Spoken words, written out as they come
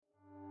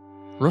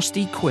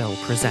Rusty Quill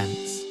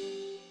presents.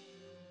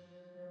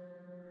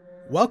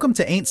 Welcome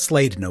to Ain't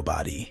Slayed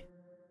Nobody.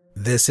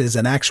 This is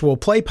an actual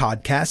play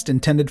podcast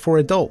intended for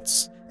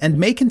adults and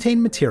may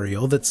contain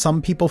material that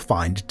some people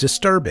find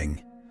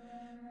disturbing.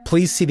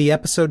 Please see the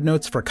episode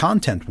notes for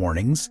content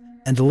warnings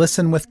and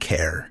listen with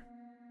care.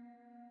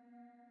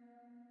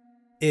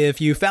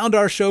 If you found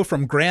our show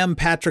from Graham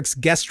Patrick's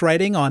guest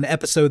writing on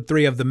episode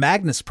 3 of the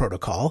Magnus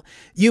Protocol,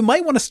 you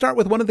might want to start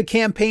with one of the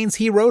campaigns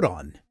he wrote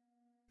on.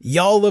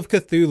 Y'all of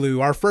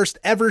Cthulhu, our first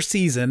ever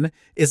season,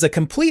 is a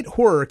complete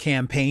horror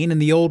campaign in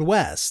the Old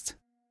West.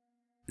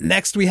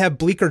 Next we have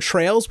Bleaker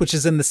Trails, which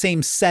is in the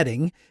same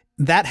setting.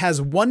 That has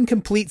one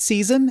complete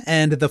season,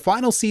 and the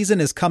final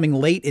season is coming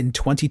late in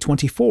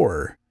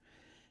 2024.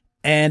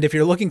 And if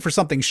you're looking for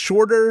something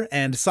shorter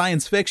and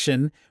science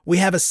fiction, we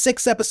have a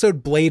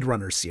 6-episode Blade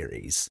Runner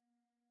series.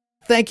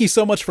 Thank you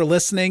so much for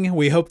listening.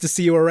 We hope to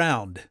see you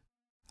around.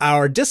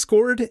 Our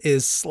Discord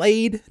is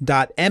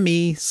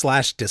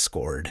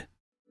slade.me/discord.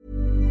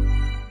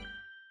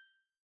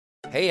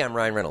 Hey, I'm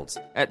Ryan Reynolds.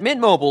 At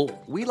Mint Mobile,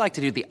 we like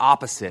to do the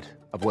opposite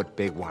of what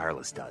Big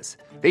Wireless does.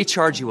 They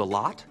charge you a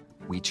lot,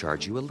 we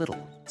charge you a little.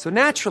 So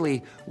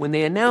naturally, when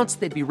they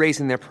announced they'd be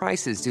raising their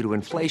prices due to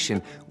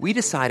inflation, we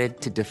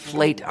decided to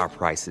deflate our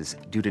prices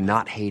due to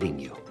not hating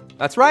you.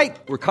 That's right.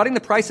 We're cutting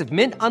the price of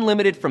Mint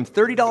Unlimited from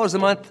 $30 a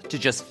month to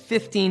just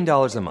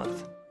 $15 a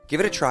month. Give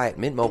it a try at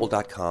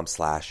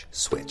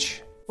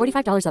mintmobile.com/switch.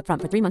 $45 up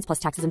front for 3 months plus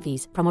taxes and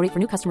fees. Promo rate for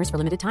new customers for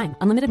limited time.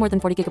 Unlimited more than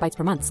 40 gigabytes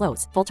per month.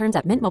 Slows full terms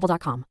at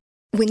mintmobile.com.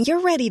 When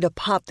you're ready to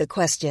pop the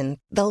question,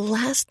 the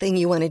last thing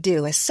you want to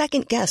do is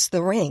second-guess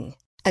the ring.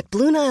 At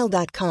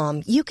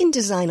BlueNile.com, you can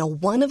design a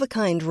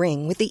one-of-a-kind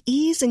ring with the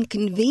ease and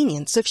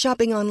convenience of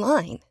shopping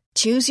online.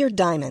 Choose your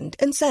diamond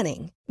and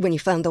setting. When you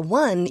find the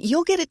one,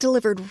 you'll get it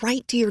delivered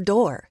right to your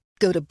door.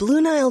 Go to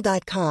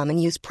BlueNile.com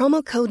and use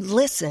promo code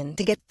LISTEN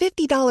to get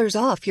 $50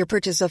 off your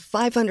purchase of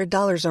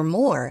 $500 or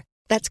more.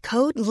 That's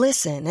code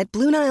LISTEN at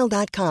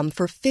BlueNile.com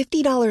for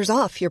 $50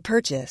 off your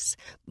purchase.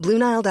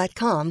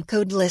 BlueNile.com,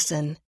 code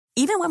LISTEN.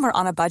 Even when we're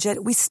on a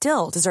budget, we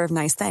still deserve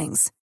nice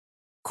things.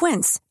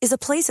 Quince is a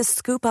place to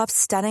scoop up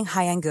stunning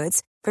high-end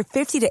goods for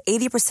 50 to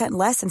 80%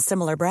 less than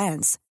similar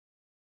brands.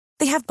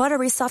 They have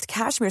buttery soft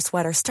cashmere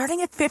sweaters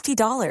starting at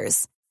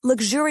 $50,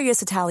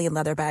 luxurious Italian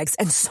leather bags,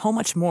 and so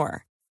much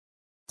more.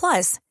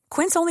 Plus,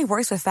 Quince only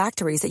works with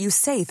factories that use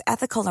safe,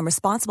 ethical, and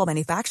responsible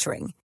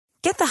manufacturing.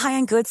 Get the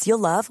high-end goods you'll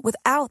love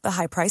without the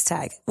high price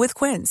tag with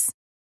Quince.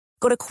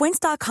 Go to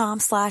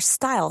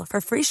quince.com/style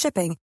for free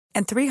shipping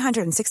and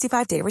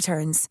 365-day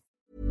returns.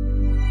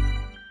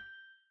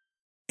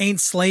 Ain't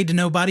Slayed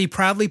Nobody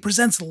proudly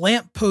presents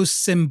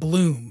Lampposts in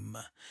Bloom.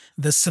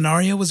 The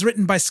scenario was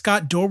written by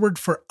Scott Dorward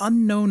for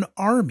Unknown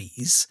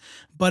Armies,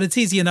 but it's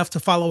easy enough to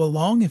follow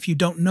along if you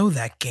don't know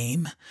that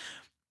game.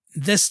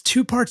 This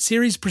 2-part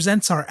series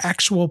presents our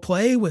actual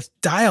play with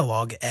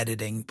dialogue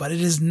editing, but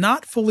it is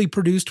not fully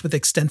produced with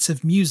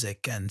extensive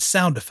music and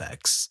sound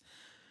effects.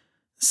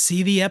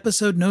 See the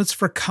episode notes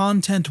for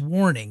content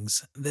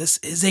warnings. This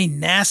is a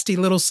nasty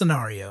little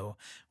scenario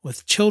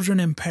with children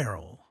in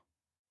peril.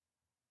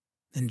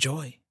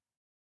 Enjoy.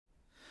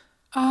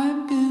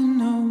 I've been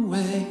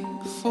away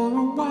for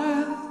a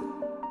while.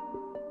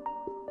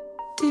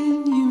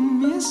 Did you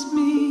miss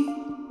me?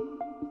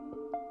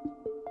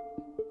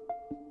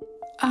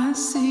 I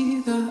see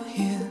the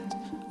hint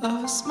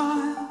of a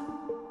smile.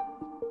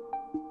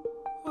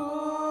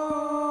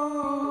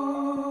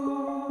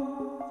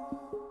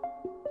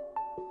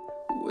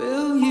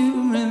 Will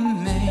you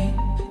remain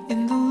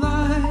in the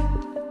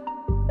light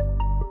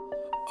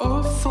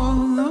or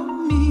follow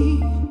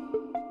me?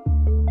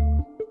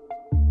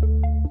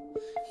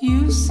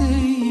 You say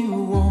you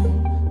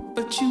won't,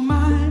 but you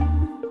might.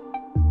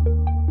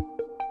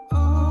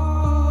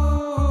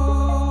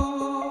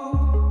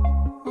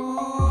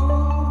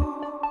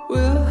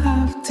 We'll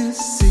have to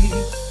see.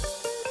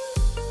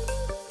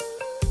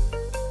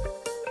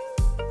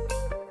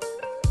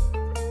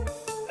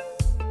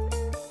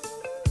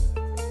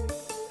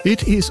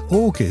 It is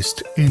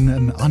August in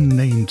an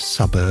unnamed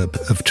suburb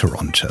of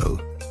Toronto.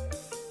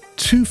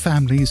 2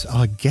 families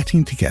are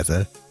getting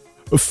together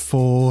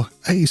for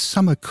a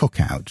summer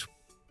cookout.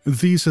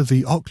 These are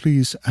the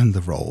Ockleys and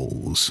the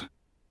Rolls.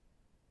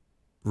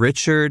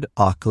 Richard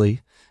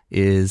Ockley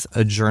is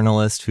a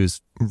journalist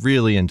who's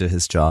really into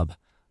his job.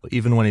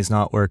 Even when he's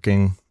not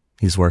working,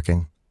 he's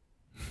working.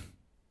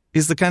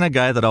 He's the kind of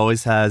guy that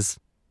always has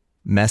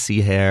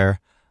messy hair,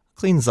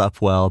 cleans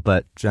up well,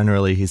 but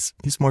generally he's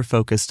more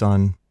focused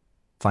on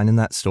finding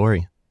that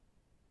story.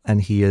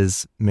 And he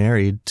is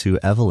married to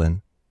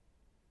Evelyn.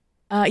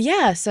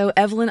 So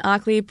Evelyn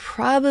Ockley,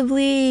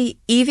 probably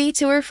Evie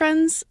to her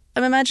friends,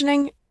 I'm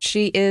imagining.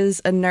 She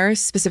is a nurse,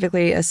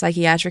 specifically a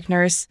psychiatric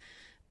nurse,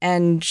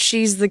 and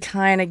she's the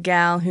kind of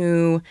gal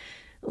who,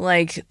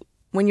 like,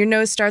 when your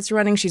nose starts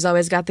running, she's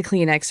always got the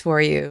Kleenex for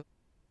you.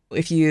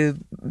 If you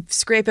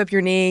scrape up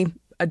your knee,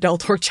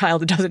 adult or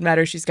child, it doesn't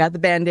matter, she's got the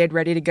Band-Aid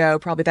ready to go,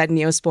 probably that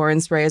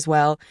Neosporin spray as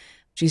well.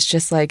 She's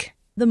just like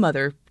the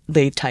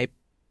motherly type.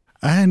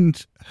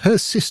 And her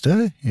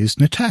sister is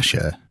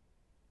Natasha.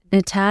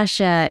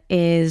 Natasha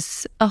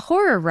is a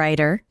horror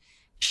writer.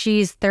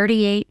 She's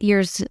 38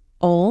 years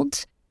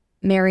old,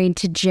 married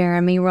to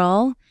Jeremy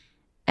Roll,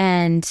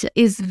 and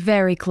is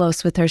very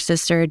close with her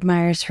sister,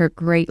 admires her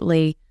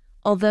greatly.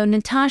 Although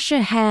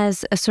Natasha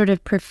has a sort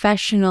of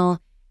professional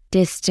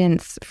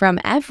distance from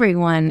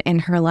everyone in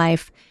her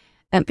life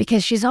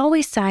because she's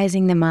always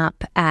sizing them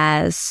up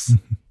as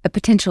a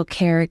potential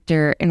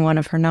character in one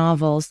of her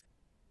novels.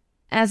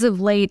 As of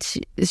late,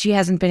 she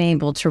hasn't been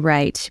able to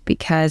write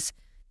because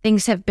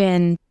things have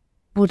been,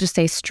 we'll just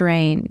say,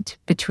 strained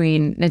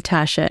between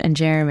Natasha and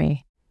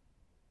Jeremy.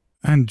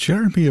 And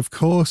Jeremy, of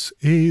course,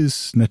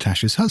 is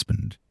Natasha's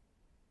husband.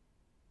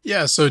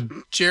 Yeah, so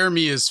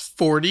Jeremy is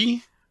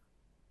 40.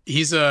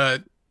 He's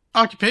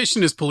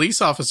occupation is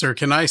police officer.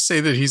 Can I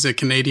say that he's a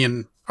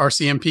Canadian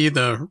RCMP,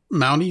 the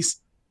Mounties?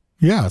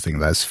 Yeah, I think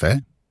that's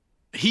fair.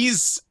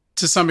 He's,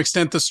 to some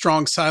extent, the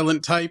strong,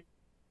 silent type.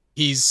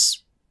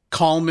 He's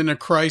calm in a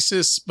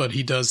crisis, but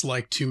he does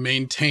like to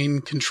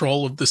maintain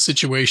control of the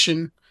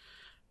situation.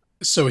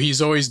 So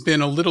he's always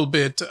been a little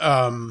bit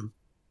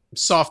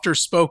softer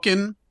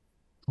spoken,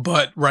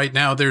 but right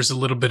now there's a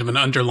little bit of an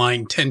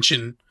underlying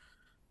tension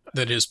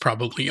that is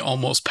probably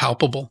almost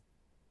palpable.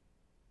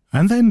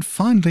 And then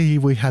finally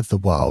we had the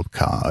wild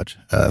card,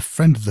 a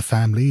friend of the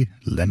family,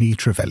 Lenny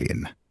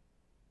Trevelyan.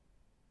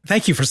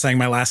 Thank you for saying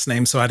my last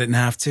name so I didn't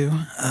have to.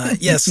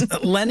 Yes,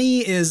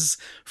 Lenny is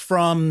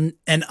from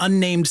an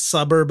unnamed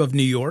suburb of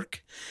New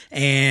York,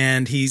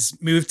 and he's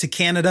moved to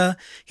Canada.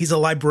 He's a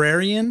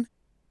librarian.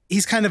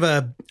 He's kind of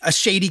a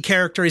shady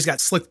character. He's got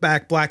slicked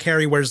back black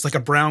hair. He wears like a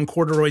brown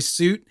corduroy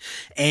suit,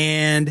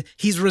 and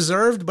he's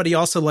reserved, but he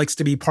also likes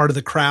to be part of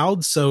the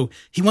crowd. So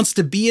he wants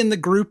to be in the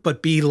group,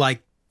 but be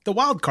like the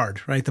wild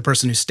card, right? The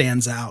person who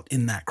stands out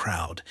in that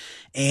crowd.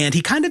 And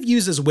he kind of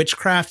uses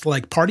witchcraft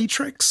like party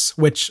tricks,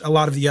 which a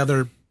lot of the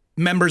other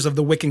members of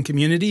the Wiccan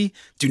community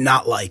do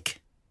not like.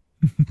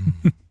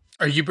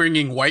 Are you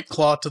bringing White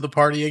Claw to the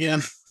party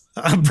again?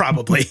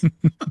 Probably.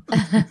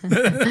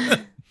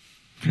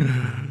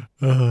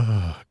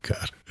 Oh,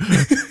 God.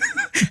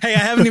 Hey, I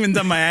haven't even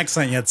done my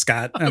accent yet,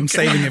 Scott. I'm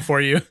saving it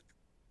for you.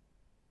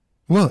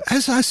 Well,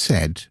 as I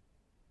said,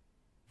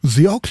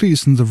 the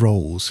Ockleys and the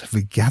Rolls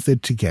have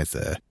gathered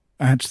together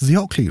at the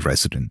Ockley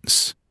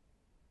residence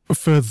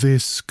for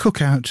this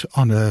cookout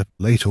on a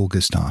late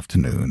August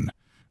afternoon.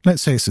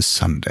 Let's say it's a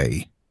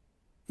Sunday.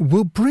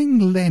 We'll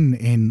bring Len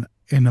in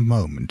a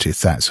moment,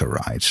 if that's all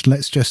right.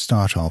 Let's just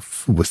start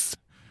off with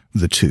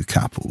the two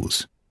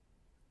couples.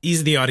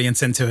 Ease the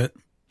audience into it.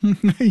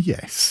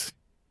 Yes.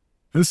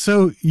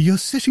 So you're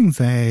sitting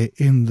there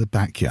in the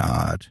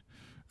backyard,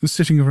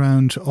 sitting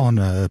around on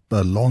a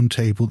lawn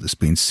table that's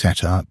been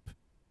set up.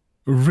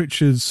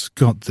 Richard's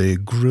got the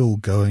grill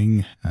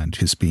going and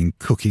has been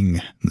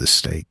cooking the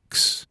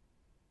steaks.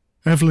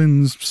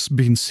 Evelyn's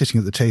been sitting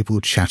at the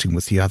table chatting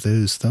with the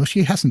others, though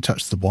she hasn't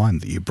touched the wine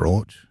that you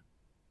brought.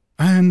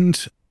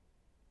 And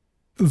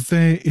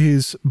there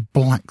is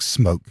black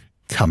smoke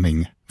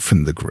coming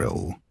from the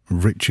grill.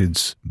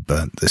 Richard's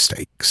burnt the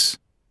steaks.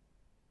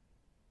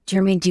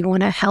 Jeremy, do you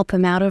want to help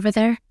him out over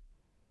there?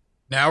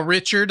 Now,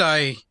 Richard,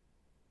 I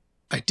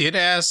did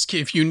ask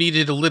if you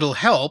needed a little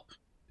help.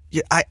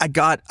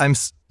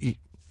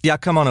 Yeah,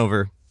 come on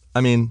over.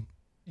 I mean,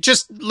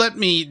 just let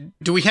me,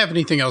 do we have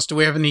anything else? Do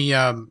we have any, do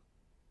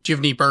you have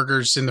any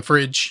burgers in the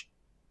fridge?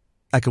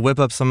 I could whip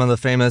up some of the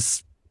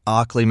famous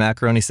Ockley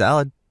macaroni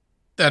salad.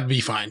 That'd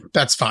be fine.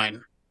 That's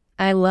fine.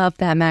 I love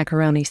that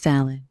macaroni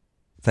salad.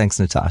 Thanks,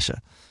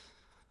 Natasha.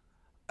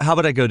 How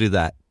about I go do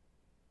that?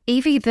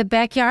 Evie, the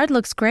backyard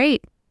looks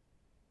great.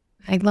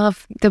 I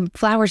love the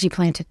flowers you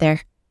planted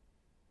there.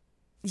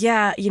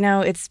 Yeah,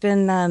 it's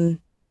been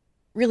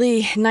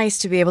really nice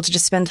to be able to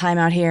just spend time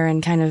out here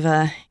and kind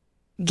of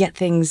get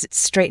things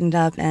straightened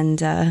up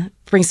and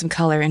bring some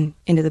color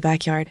into the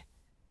backyard.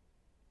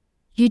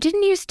 You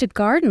didn't used to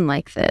garden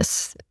like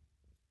this.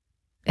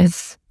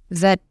 Is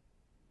that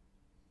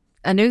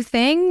a new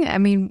thing? I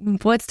mean,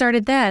 what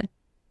started that?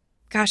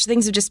 Gosh,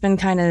 things have just been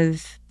kind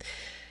of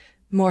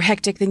more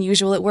hectic than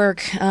usual at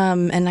work,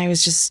 and I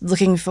was just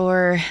looking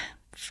for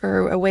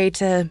a way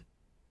to,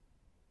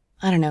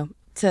 I don't know,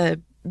 to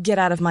get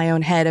out of my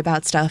own head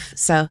about stuff.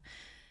 So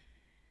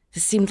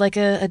this seemed like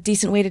a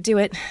decent way to do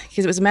it,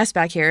 because it was a mess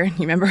back here. You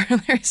remember?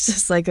 There's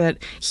just like a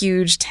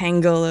huge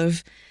tangle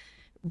of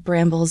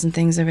brambles and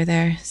things over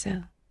there.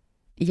 So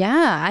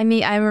yeah, I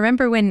mean, I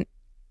remember when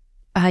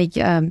I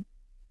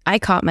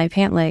caught my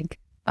pant leg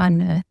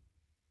on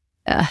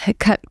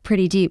cut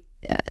pretty deep.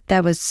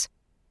 That was,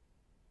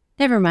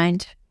 never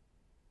mind.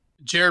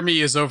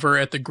 Jeremy is over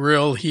at the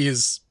grill. He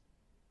has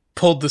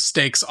pulled the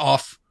steaks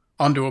off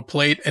onto a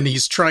plate, and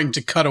he's trying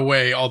to cut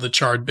away all the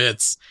charred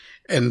bits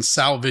and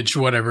salvage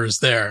whatever's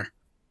there.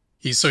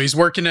 He's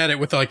working at it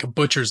with like a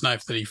butcher's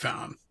knife that he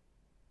found.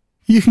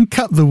 You can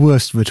cut the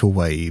worst of it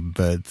away,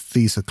 but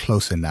these are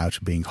closer now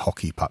to being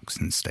hockey pucks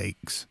and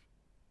steaks.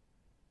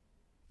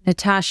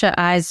 Natasha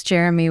eyes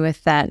Jeremy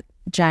with that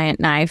giant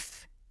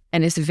knife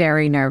and is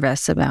very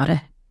nervous about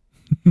it.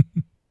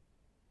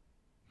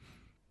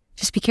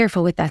 Just be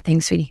careful with that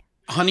thing, sweetie.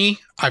 Honey,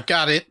 I've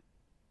got it.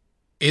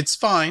 It's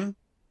fine.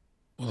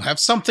 We'll have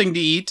something to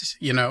eat,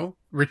 you know.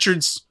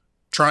 Richard's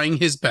trying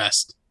his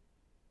best.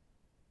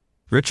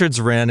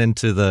 Richard's ran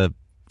into the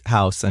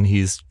house and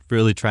he's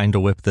really trying to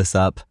whip this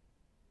up.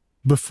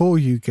 Before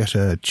you get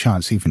a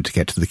chance even to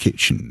get to the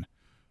kitchen,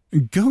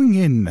 going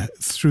in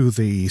through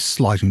the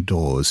sliding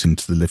doors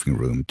into the living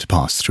room to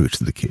pass through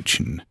to the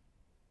kitchen,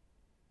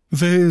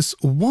 there's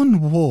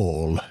one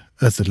wall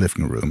of the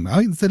living room.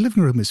 The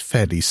living room is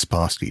fairly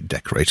sparsely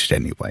decorated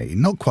anyway.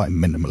 Not quite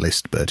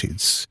minimalist, but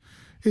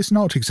it's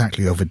not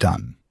exactly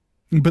overdone.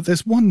 But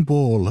there's one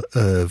wall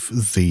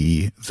of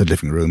the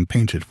living room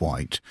painted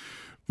white,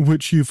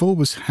 which you've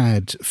always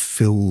had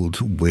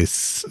filled with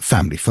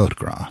family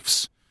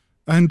photographs.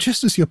 And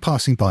just as you're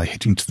passing by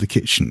heading to the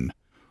kitchen,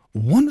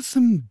 one of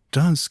them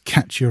does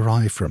catch your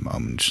eye for a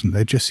moment, and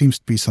there just seems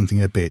to be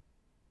something a bit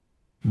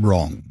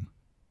wrong.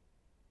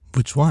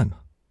 Which one?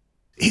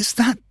 It's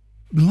that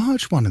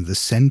large one in the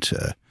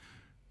centre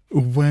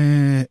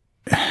where,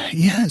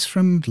 yeah, it's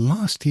from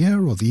last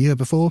year or the year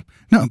before.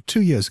 No,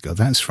 2 years ago,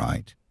 that's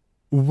right.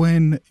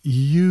 When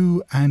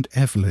you and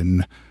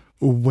Evelyn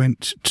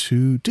went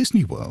to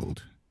Disney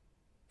World.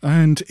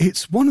 And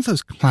it's one of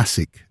those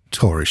classic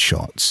tourist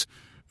shots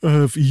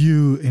of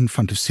you in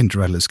front of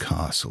Cinderella's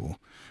castle.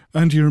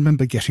 And you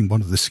remember getting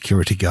one of the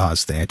security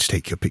guards there to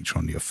take your picture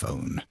on your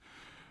phone.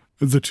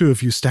 The two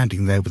of you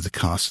standing there with the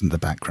castle in the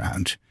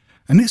background.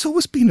 And it's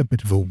always been a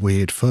bit of a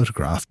weird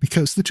photograph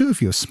because the two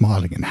of you are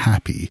smiling and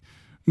happy,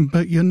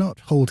 but you're not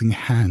holding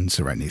hands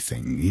or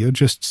anything. You're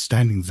just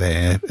standing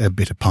there a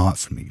bit apart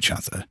from each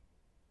other.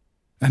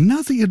 And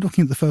now that you're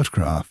looking at the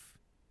photograph,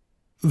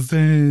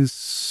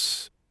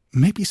 there's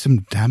maybe some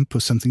damp or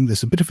something.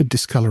 There's a bit of a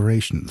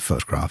discoloration in the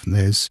photograph, and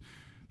there's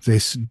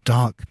this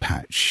dark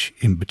patch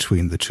in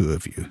between the two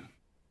of you.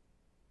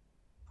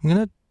 I'm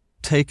going to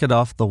take it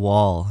off the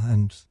wall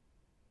and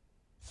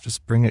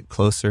just bring it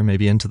closer,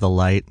 maybe into the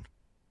light.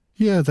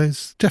 Yeah,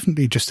 there's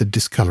definitely just a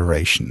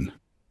discoloration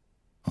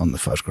on the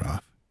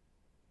photograph.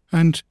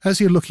 And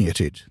as you're looking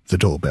at it, the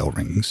doorbell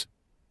rings.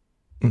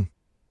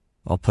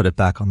 I'll put it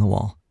back on the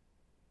wall.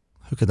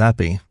 Who could that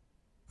be?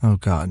 Oh,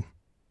 God.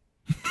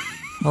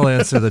 I'll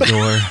answer the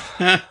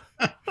door.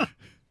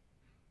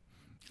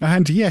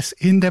 And yes,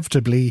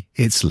 inevitably,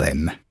 it's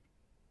Len.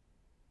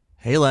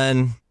 Hey,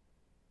 Len.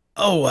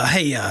 Oh,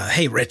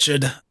 hey,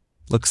 Richard.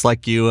 Looks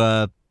like you,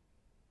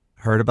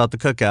 heard about the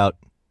cookout.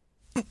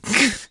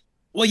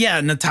 Well,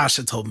 yeah,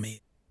 Natasha told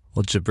me.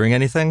 Well, did you bring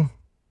anything?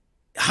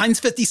 Heinz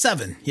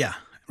 57, yeah,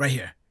 right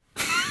here.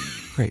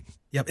 Great.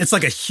 Yep, it's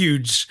like a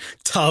huge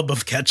tub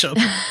of ketchup.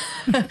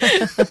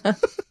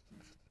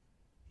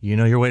 You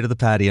know your way to the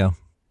patio.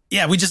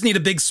 Yeah, we just need a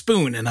big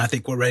spoon, and I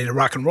think we're ready to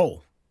rock and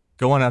roll.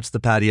 Go on out to the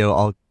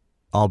patio.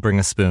 I'll bring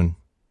a spoon.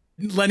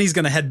 Lenny's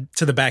going to head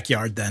to the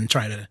backyard then,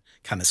 try to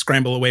kind of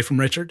scramble away from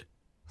Richard.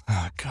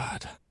 Oh,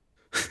 God.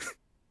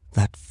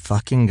 That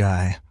fucking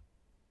guy.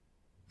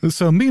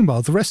 So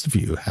meanwhile, the rest of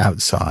you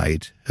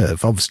outside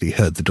have obviously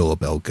heard the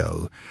doorbell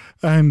go,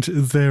 and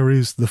there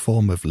is the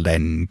form of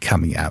Len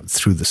coming out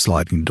through the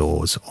sliding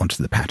doors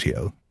onto the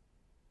patio.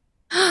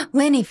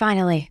 Lenny,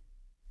 finally.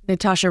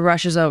 Natasha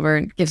rushes over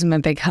and gives him a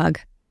big hug.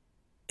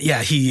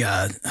 Yeah,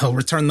 he'll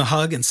return the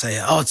hug and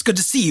say, "Oh, it's good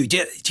to see you.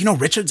 Do you know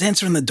Richard's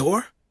answering the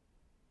door?"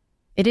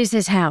 It is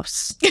his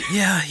house.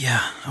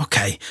 Yeah.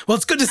 Okay. Well,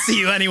 it's good to see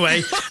you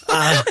anyway.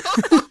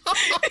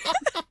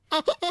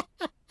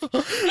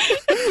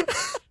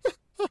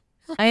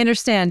 I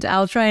understand.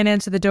 I'll try and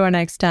answer the door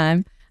next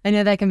time. I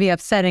know that can be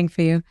upsetting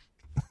for you.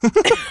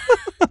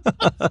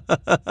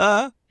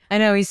 I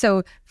know, he's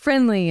so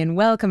friendly and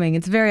welcoming.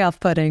 It's very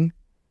off-putting.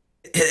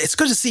 It's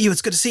good to see you.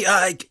 It's good to see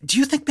you. Do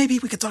you think maybe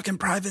we could talk in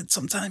private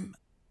sometime?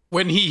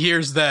 When he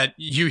hears that,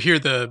 you hear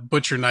the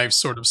butcher knife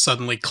sort of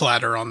suddenly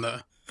clatter on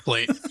the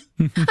plate.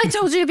 I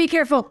told you to be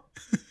careful.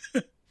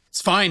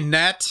 It's fine,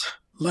 Nat.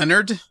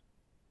 Leonard,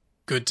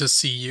 good to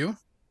see you.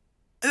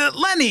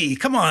 Lenny,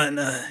 come on.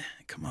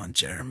 Come on,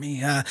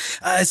 Jeremy.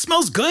 It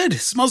smells good. It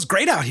smells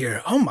great out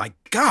here. Oh, my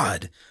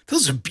God.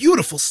 Those are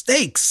beautiful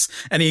steaks.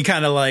 And he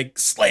kind of like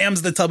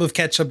slams the tub of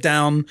ketchup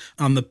down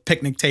on the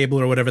picnic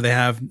table or whatever they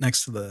have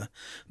next to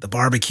the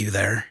barbecue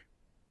there.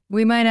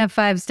 We might have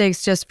 5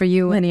 steaks just for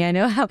you, Lenny. I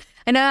know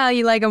how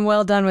you like them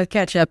well done with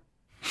ketchup.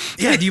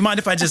 Yeah, do you mind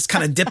if I just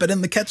kind of dip it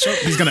in the ketchup?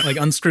 He's going to like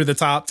unscrew the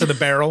top to the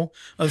barrel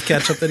of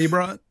ketchup that he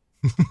brought.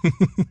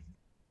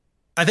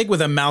 I think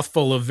with a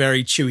mouthful of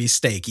very chewy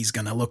steak, he's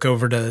going to look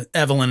over to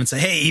Evelyn and say,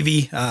 "Hey,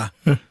 Evie,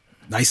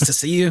 nice to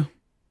see you."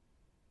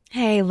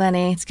 Hey,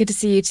 Lenny, it's good to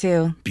see you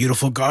too.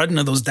 Beautiful garden.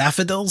 Are those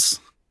daffodils?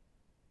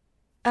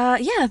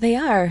 Yeah, they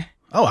are.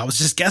 Oh, I was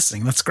just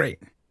guessing. That's great.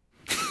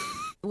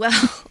 Well,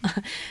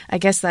 I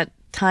guess that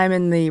time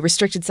in the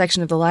restricted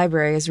section of the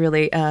library has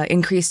really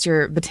increased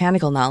your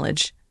botanical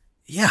knowledge.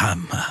 Yeah,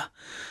 I'm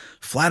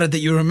flattered that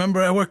you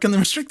remember I work in the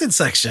restricted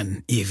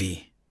section,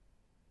 Evie.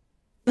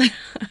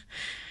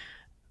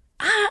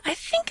 I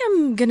think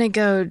I'm gonna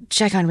go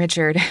check on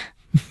Richard.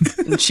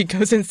 And she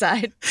goes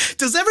inside.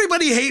 Does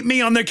everybody hate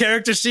me on their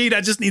character sheet?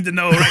 I just need to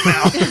know right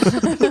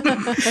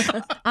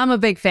now. I'm a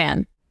big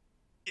fan.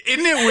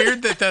 Isn't it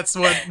weird that that's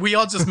what we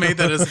all just made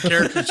that as a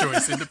character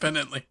choice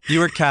independently?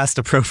 You were cast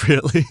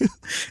appropriately.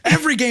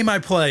 Every game I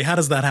play, how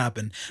does that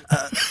happen?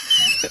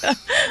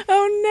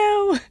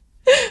 Oh,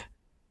 no.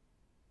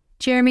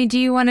 Jeremy, do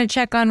you want to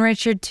check on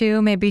Richard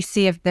too? Maybe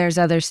see if there's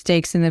other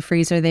steaks in the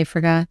freezer they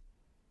forgot?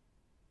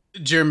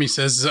 Jeremy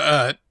says,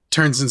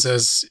 turns and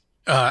says,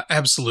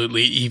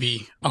 absolutely,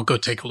 Evie. I'll go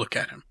take a look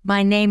at him.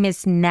 My name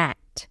is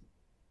Nat.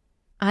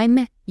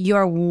 I'm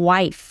your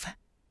wife.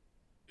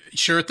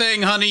 Sure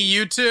thing, honey.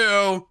 You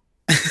too.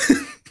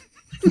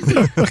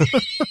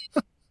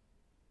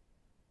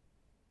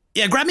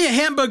 Yeah, grab me a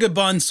hamburger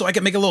bun so I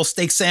can make a little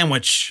steak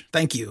sandwich.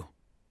 Thank you.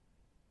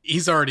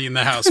 He's already in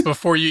the house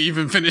before you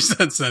even finish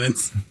that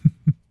sentence.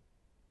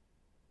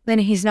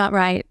 Lenny, he's not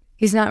right.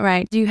 He's not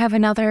right. Do you have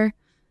another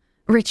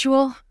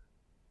ritual?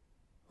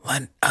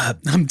 I'm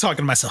talking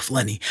to myself,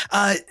 Lenny.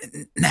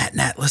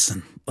 Nat,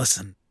 listen.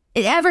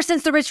 Ever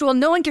since the ritual,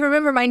 no one can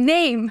remember my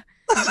name.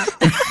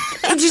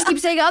 I just keep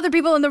saying other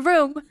people in the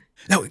room.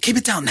 No, keep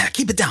it down, Nat.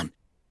 Keep it down.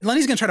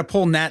 Lenny's going to try to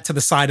pull Nat to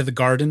the side of the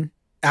garden,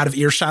 out of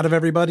earshot of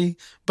everybody,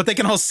 but they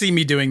can all see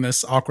me doing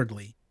this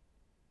awkwardly.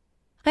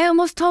 I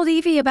almost told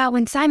Evie about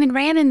when Simon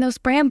ran in those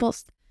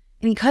brambles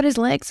and he cut his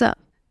legs up.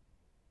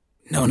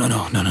 No.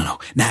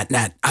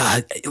 Nat,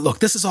 look,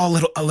 this is all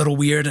a little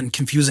weird and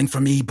confusing for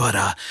me, but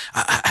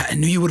I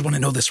knew you would want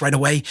to know this right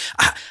away.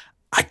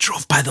 I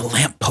drove by the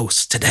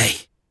lamppost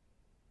today.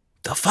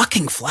 The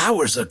fucking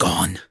flowers are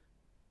gone.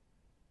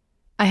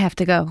 I have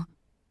to go.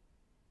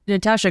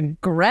 Natasha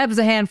grabs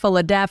a handful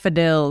of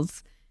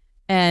daffodils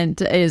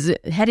and is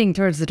heading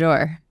towards the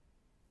door.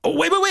 Oh,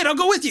 wait, I'll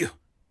go with you.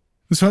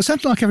 So it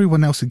sounded like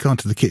everyone else had gone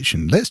to the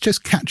kitchen. Let's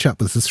just catch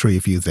up with the three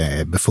of you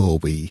there before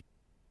we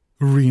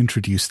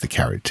reintroduce the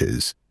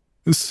characters.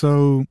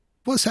 So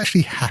what's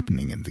actually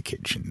happening in the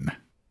kitchen?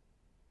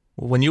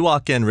 When you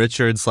walk in,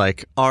 Richard's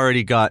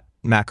already got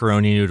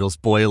macaroni noodles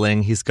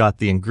boiling. He's got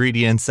the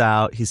ingredients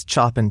out. He's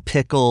chopping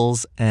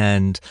pickles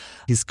and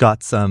he's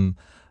got some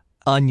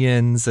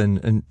onions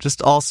and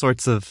just all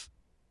sorts of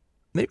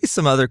maybe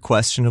some other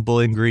questionable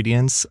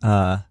ingredients.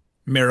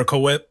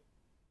 Miracle Whip.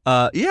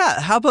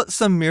 Yeah, how about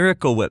some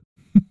Miracle Whip?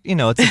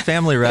 It's a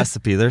family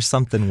recipe. There's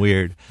something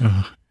weird.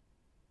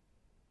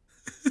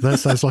 That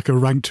sounds like a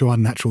rank to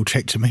unnatural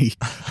check to me.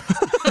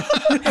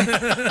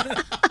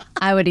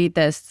 I would eat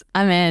this.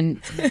 I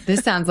mean,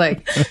 this sounds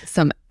like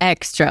some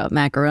extra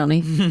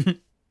macaroni.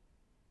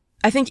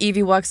 I think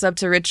Evie walks up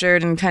to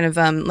Richard and kind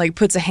of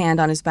puts a hand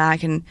on his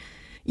back and,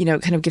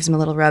 kind of gives him a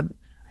little rub.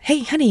 Hey,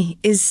 honey,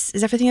 is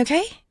everything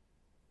okay?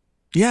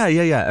 Yeah.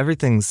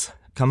 Everything's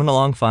coming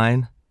along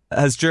fine.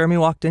 Has Jeremy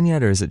walked in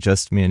yet, or is it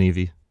just me and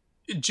Evie?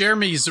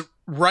 Jeremy's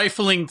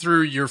rifling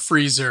through your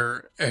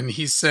freezer and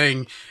he's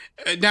saying,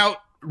 now,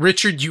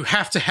 Richard, you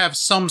have to have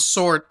some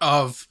sort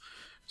of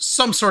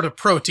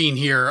protein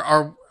here.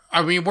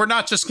 We're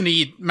not just going to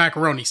eat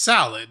macaroni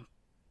salad.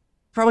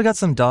 Probably got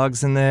some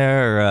dogs in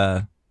there,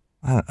 or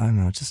I don't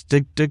know. Just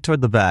dig toward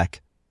the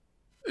back.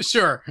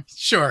 Sure.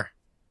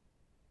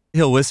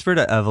 He'll whisper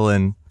to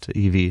Evelyn, to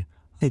Evie,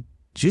 "Hey,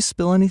 did you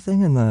spill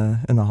anything in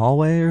the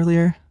hallway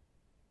earlier?"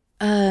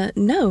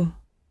 No.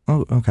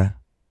 Oh, okay.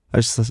 I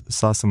just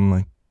saw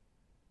some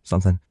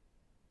something.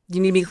 Do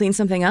you need me to clean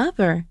something up,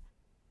 or?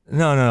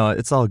 No,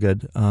 it's all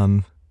good.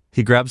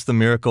 He grabs the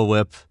Miracle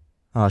Whip.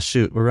 Oh,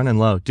 shoot, we're running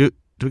low. Do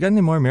we got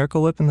any more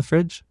Miracle Whip in the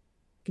fridge?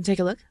 Can take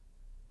a look.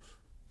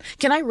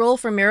 Can I roll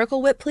for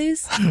Miracle Whip,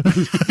 please?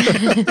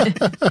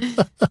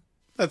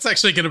 That's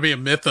actually going to be a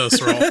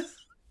Mythos roll.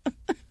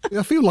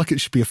 I feel like it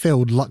should be a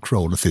failed luck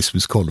roll if this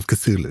was Call of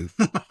Cthulhu.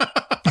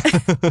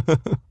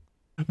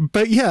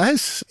 But yeah,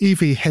 as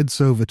Evie heads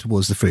over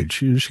towards the fridge,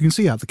 she can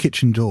see out the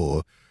kitchen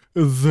door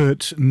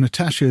that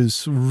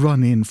Natasha's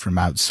run in from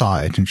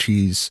outside and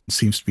she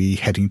seems to be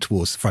heading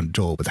towards the front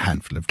door with a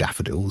handful of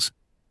daffodils.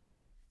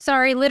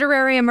 Sorry,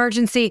 literary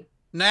emergency.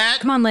 Nat!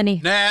 Come on, Lenny.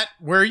 Nat,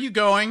 where are you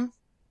going?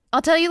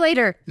 I'll tell you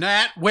later.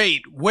 Nat,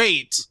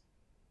 wait.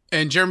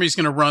 And Jeremy's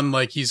going to run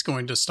like he's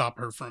going to stop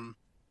her from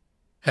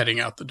heading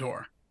out the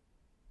door.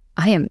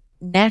 I am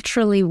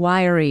naturally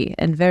wiry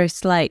and very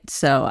slight,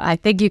 so I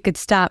think you could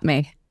stop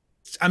me.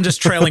 I'm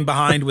just trailing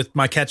behind with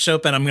my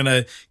ketchup, and I'm going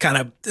to kind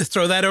of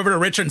throw that over to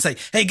Richard and say,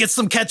 hey, get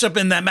some ketchup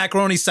in that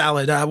macaroni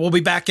salad. We'll be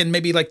back in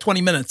maybe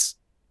 20 minutes.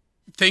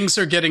 Things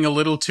are getting a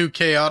little too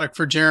chaotic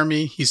for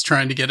Jeremy. He's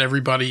trying to get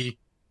everybody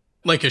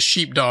like a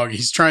sheepdog.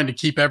 He's trying to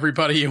keep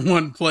everybody in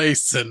one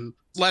place, and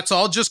let's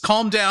all just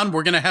calm down.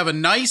 We're going to have a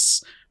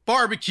nice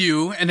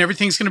barbecue, and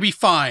everything's going to be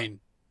fine.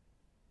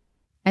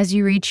 As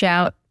you reach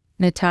out,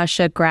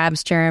 Natasha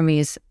grabs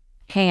Jeremy's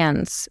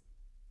hands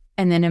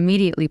and then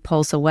immediately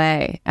pulls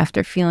away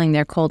after feeling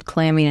their cold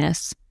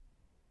clamminess.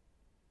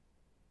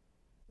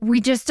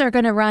 We just are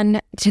going to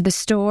run to the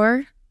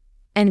store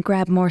and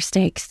grab more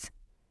steaks.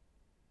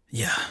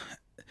 Yeah.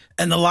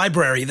 And the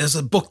library, there's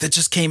a book that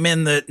just came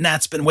in that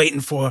Nat's been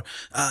waiting for.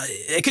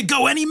 It could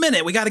go any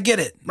minute. We got to get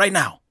it right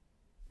now.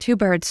 2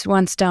 birds,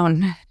 1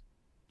 stone.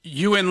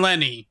 You and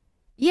Lenny.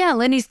 Yeah,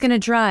 Lenny's going to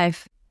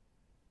drive.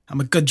 I'm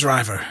a good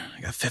driver.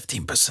 I got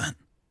 15%.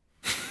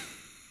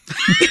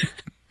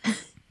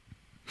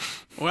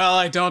 Well,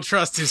 I don't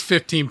trust his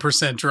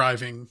 15%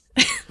 driving,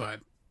 but...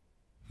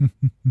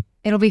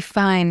 It'll be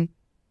fine.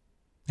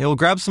 Hey, we'll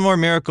grab some more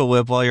Miracle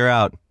Whip while you're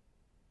out.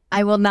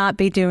 I will not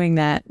be doing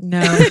that.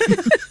 No.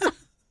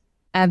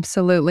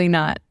 Absolutely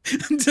not.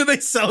 Do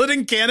they sell it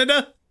in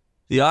Canada?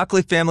 The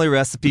Ockley family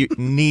recipe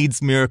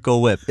needs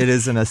Miracle Whip. It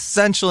is an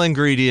essential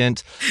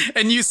ingredient.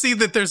 And you see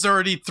that there's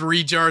already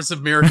 3 jars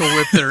of Miracle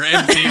Whip that are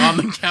empty on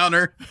the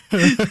counter.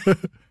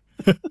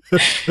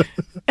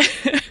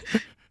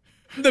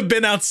 The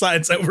bin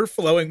outside's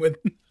overflowing with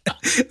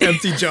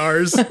empty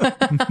jars. They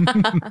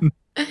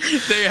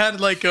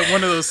had like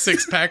one of those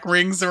 6-pack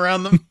rings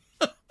around them.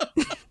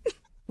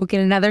 We'll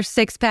get another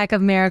 6-pack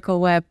of Miracle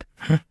Whip.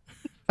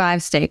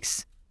 5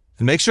 steaks.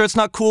 And make sure it's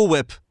not Cool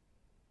Whip.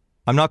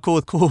 I'm not cool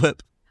with Cool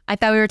Whip. I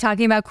thought we were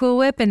talking about Cool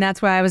Whip, and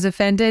that's why I was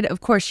offended.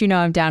 Of course, you know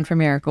I'm down for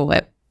Miracle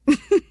Whip.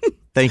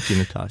 Thank you,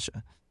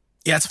 Natasha.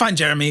 Yeah, it's fine,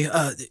 Jeremy.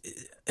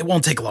 It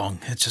won't take long.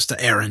 It's just an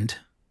errand.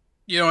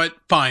 You know what?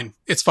 Fine.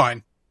 It's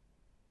fine.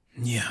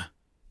 Yeah.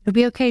 It'll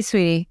be okay,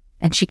 sweetie.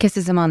 And she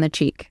kisses him on the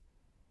cheek,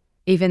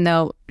 even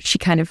though she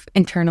kind of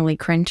internally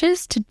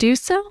cringes to do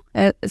so.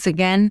 As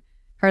again,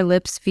 her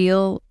lips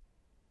feel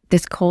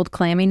this cold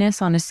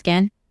clamminess on his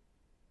skin.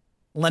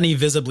 Lenny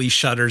visibly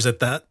shudders at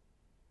that.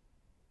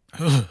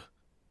 You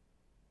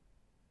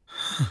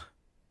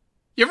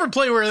ever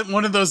play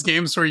one of those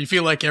games where you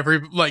feel like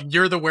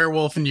you're the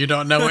werewolf and you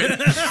don't know it?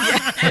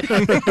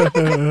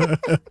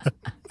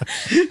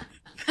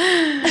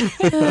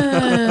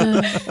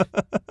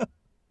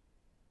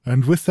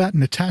 And with that,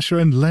 Natasha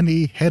and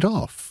Lenny head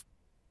off.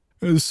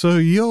 So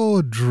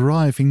you're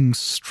driving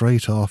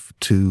straight off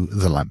to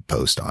the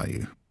lamppost, are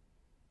you?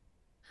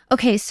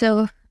 Okay,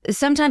 so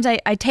sometimes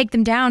I take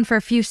them down for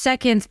a few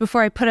seconds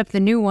before I put up the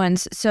new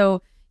ones.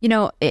 So, you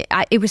know,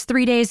 it was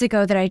 3 days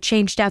ago that I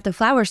changed out the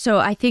flowers. So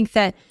I think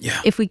that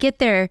if we get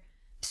there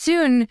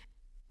soon,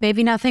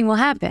 maybe nothing will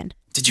happen.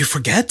 Did you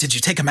forget? Did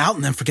you take them out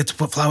and then forget to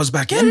put flowers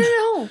back in?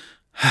 No.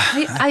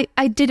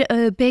 I did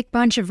a big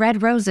bunch of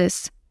red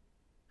roses.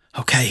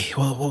 Okay,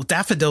 well,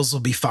 daffodils will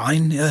be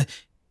fine.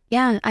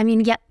 Yeah, I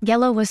mean,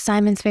 yellow was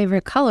Simon's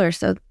favorite color,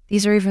 so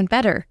these are even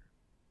better.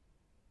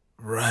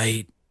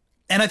 Right.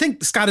 And I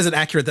think, Scott, is it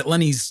accurate that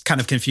Lenny's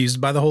kind of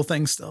confused by the whole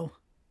thing still?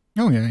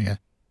 Oh, yeah.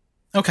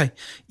 Okay.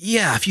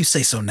 Yeah, if you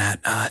say so, Nat.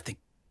 I think,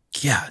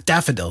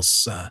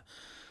 daffodils.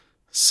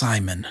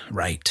 Simon,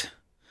 right.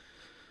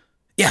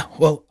 Yeah,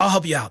 well, I'll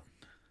help you out.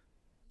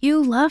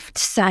 You loved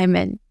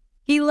Simon.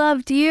 He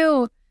loved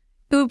you.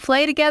 We would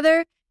play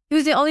together. He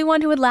was the only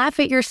one who would laugh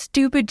at your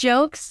stupid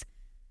jokes.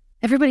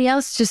 Everybody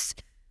else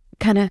just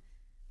kind of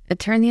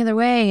turned the other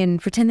way and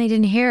pretend they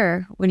didn't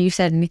hear when you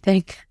said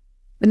anything.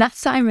 But not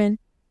Simon.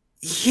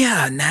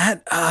 Yeah,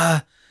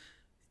 Nat.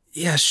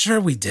 Yeah, sure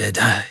we did.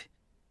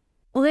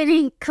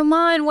 Lenny, come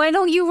on. Why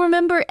don't you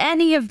remember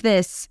any of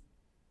this?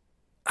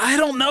 I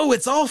don't know.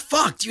 It's all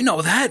fucked. You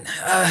know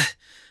that.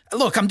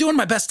 Look, I'm doing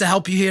my best to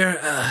help you here.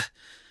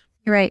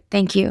 You're right.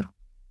 Thank you.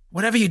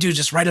 Whatever you do,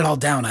 just write it all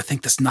down. I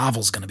think this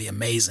novel's going to be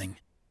amazing.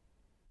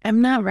 I'm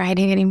not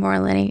writing anymore,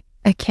 Lenny.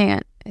 I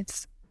can't.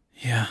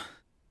 Yeah.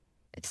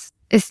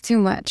 It's too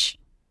much.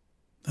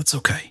 That's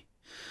okay.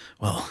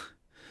 Well,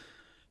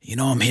 you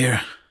know I'm here.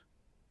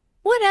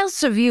 What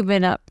else have you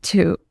been up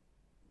to?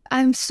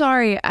 I'm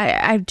sorry.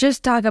 I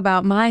just talk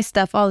about my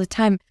stuff all the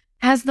time.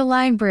 How's the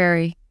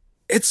library?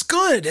 It's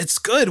good. It's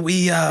good.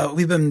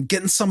 We've been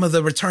getting some of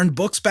the returned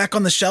books back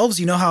on the shelves.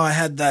 You know how I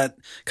had that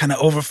kind of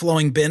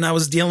overflowing bin I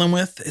was dealing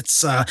with?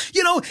 It's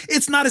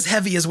it's not as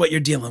heavy as what you're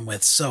dealing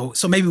with. So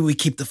maybe we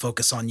keep the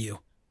focus on you.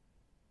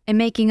 And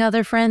making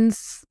other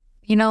friends,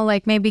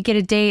 like maybe get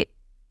a date.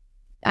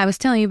 I was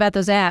telling you about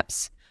those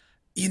apps.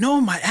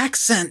 My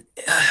accent,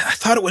 I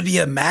thought it would be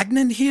a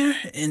magnet here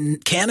in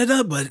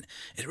Canada, but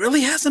it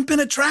really hasn't been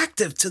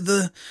attractive to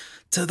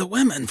the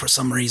women for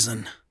some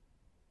reason.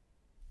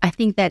 I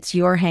think that's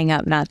your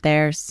hang-up, not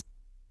theirs.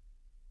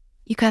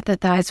 You got the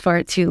thighs for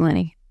it too,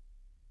 Lenny.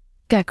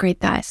 Got great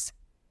thighs.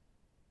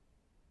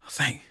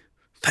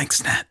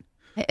 Thanks, Nat.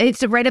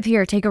 It's right up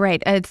here. Take a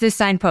right. It's this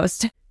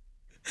signpost.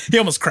 He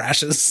almost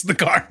crashes the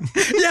car.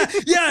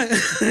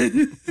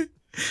 Yeah.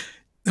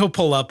 He'll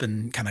pull up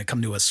and kind of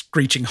come to a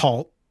screeching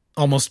halt,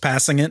 almost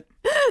passing it.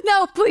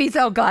 No, please.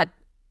 Oh, God.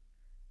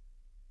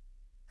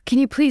 Can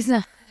you please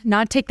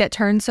not take that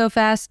turn so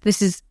fast?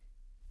 This is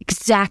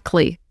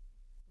exactly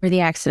where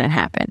the accident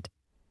happened.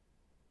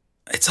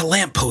 It's a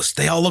lamppost.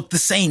 They all look the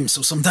same,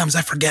 so sometimes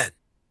I forget.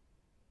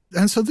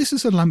 And so this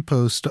is a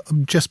lamppost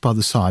just by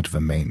the side of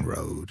a main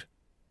road.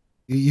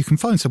 You can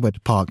find somewhere to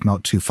park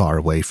not too far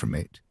away from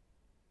it.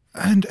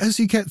 And as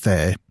you get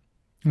there,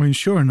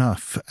 sure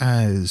enough,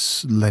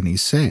 as Lenny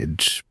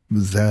said,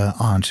 there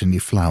aren't any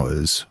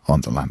flowers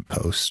on the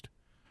lamppost.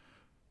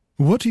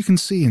 What you can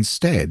see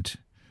instead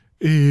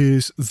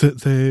is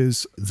that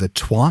there's the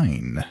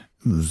twine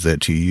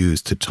that you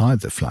use to tie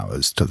the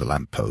flowers to the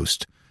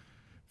lamppost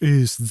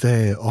is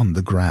there on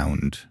the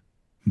ground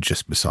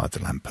just beside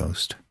the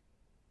lamppost.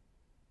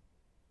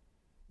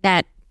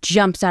 Nat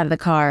jumps out of the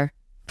car,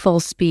 full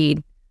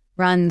speed,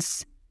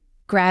 runs,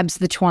 grabs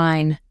the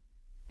twine,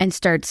 and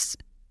starts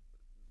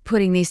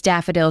putting these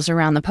daffodils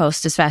around the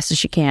post as fast as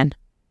she can.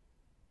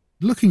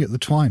 Looking at the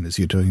twine as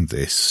you're doing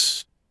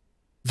this,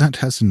 that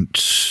hasn't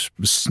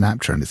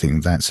snapped or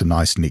anything. That's a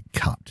nice neat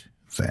cut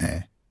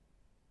there.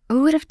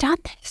 Who would have done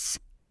this?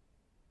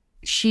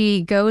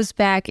 She goes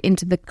back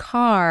into the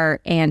car,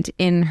 and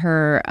in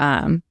her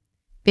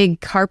big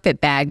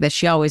carpet bag that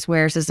she always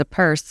wears as a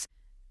purse,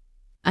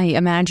 I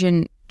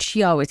imagine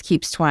she always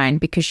keeps twine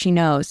because she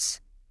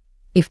knows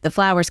if the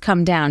flowers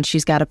come down,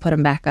 she's got to put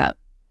them back up.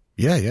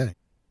 Yeah.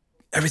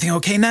 Everything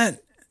okay,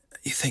 Nat?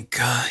 You think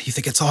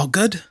it's all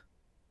good?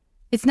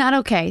 It's not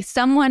okay.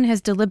 Someone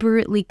has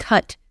deliberately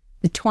cut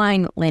the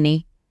twine,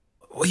 Lenny.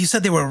 Well, you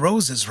said they were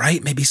roses,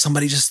 right? Maybe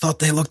somebody just thought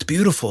they looked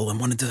beautiful and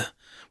wanted to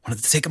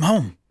take them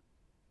home.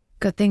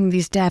 Good thing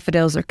these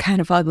daffodils are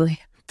kind of ugly.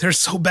 They're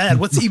so bad.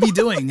 What's Evie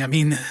doing? I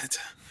mean,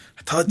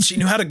 I thought she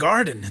knew how to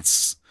garden.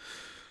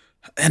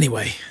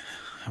 Anyway,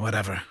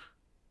 whatever.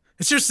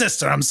 It's your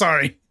sister. I'm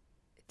sorry.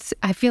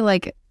 I feel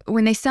like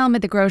when they sell them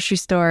at the grocery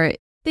store,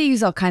 they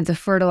use all kinds of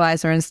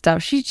fertilizer and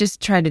stuff. She's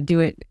just trying to do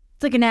it.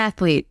 It's like an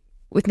athlete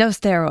with no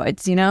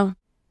steroids, you know?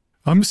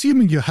 I'm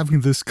assuming you're having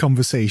this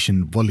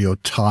conversation while you're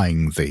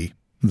tying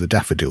the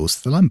daffodils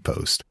to the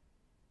lamppost.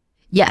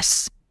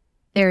 Yes,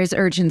 there is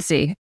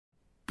urgency.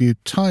 You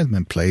tie them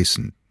in place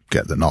and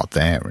get the knot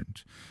there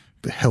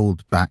and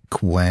held back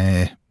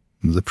where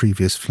the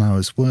previous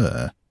flowers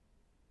were.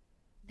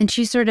 And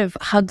she sort of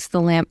hugs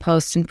the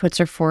lamppost and puts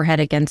her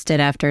forehead against it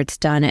after it's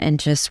done and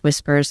just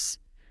whispers,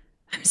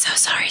 "I'm so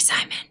sorry,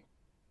 Simon."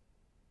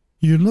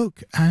 You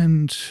look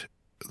and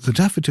the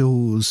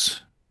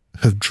daffodils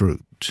have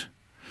drooped,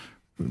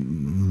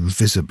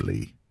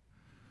 visibly.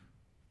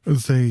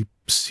 They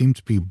seem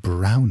to be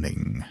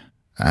browning,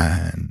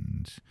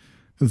 and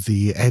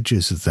the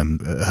edges of them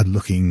are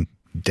looking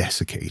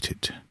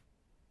desiccated.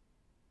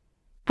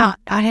 No.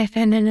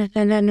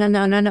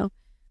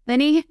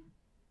 Lenny?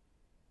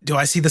 Do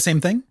I see the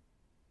same thing?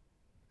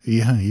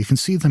 Yeah, you can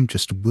see them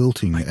just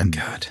wilting and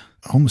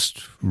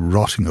almost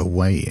rotting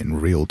away in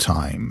real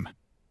time.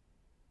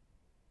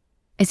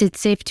 Is it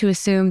safe to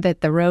assume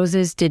that the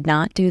roses did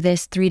not do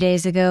this 3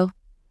 days ago?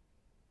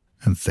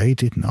 And they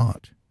did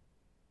not.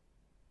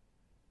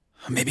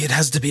 Maybe it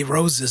has to be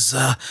roses.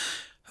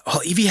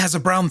 Well, Evie has a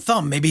brown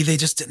thumb. Maybe they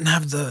just didn't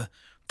have the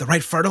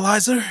right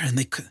fertilizer, and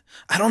they could...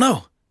 I don't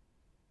know.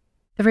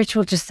 The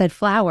ritual just said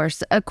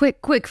flowers.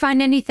 Quick,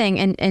 find anything.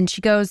 And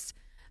she goes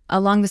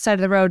along the side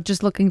of the road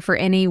just looking for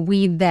any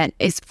weed that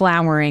is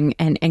flowering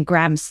and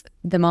grabs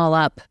them all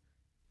up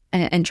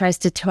and tries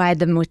to tie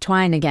them with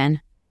twine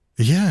again.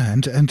 Yeah,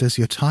 and as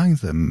you're tying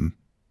them,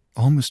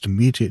 almost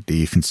immediately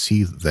you can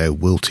see that they're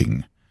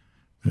wilting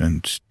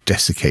and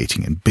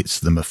desiccating and bits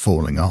of them are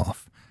falling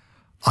off.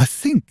 I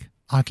think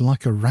I'd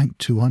like a rank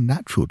 2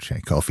 unnatural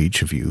check off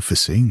each of you for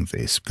seeing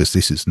this, because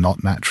this is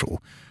not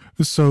natural.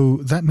 So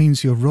that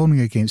means you're rolling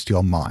against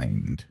your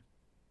mind.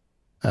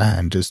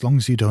 And as long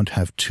as you don't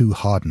have 2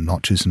 hard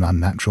notches and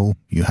unnatural,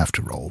 you have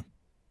to roll.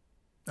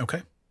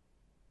 Okay.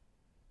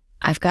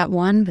 I've got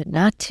 1, but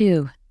not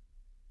 2.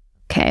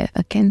 Okay,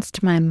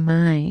 against my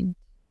mind.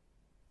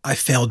 I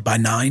failed by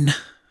 9.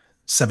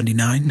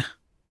 79.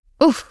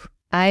 Oof,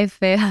 I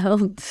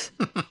failed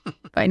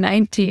by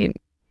 19.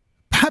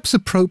 Perhaps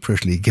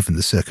appropriately given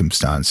the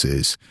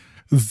circumstances,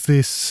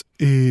 this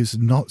is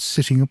not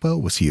sitting well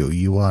with you.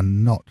 You are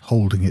not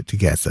holding it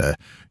together.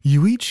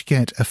 You each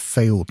get a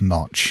failed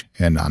notch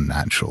in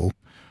unnatural,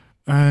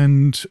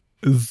 and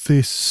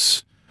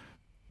this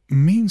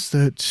means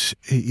that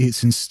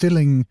it's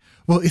instilling...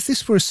 Well, if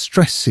this were a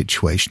stress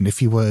situation,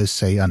 if you were,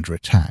 say, under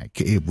attack,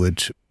 it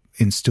would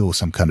instill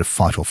some kind of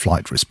fight or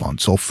flight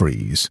response or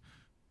freeze.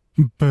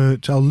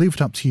 But I'll leave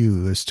it up to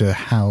you as to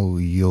how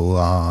you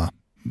are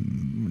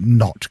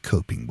not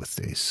coping with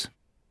this.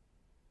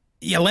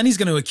 Yeah, Lenny's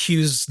going to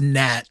accuse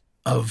Nat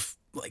of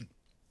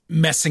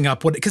messing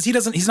up because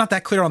he's not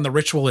that clear on the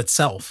ritual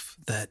itself.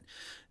 That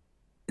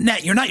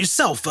Nat, you're not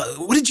yourself.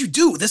 What did you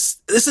do?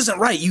 This isn't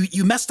right.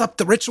 You messed up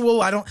the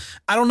ritual. I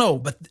don't know,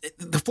 but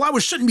the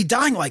flowers shouldn't be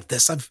dying like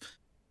this.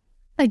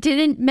 I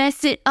didn't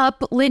mess it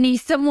up, Lenny.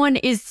 Someone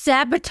is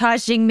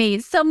sabotaging me.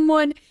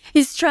 Someone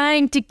is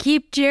trying to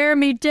keep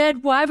Jeremy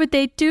dead. Why would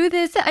they do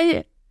this?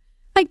 I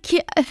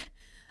can't.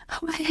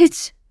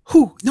 It's...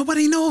 Who?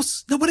 Nobody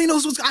knows. Nobody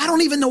knows I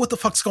don't even know what the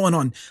fuck's going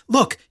on.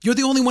 Look, you're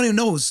the only one who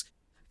knows.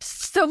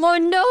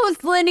 Someone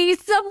knows, Lenny.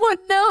 Someone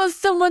knows.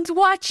 Someone's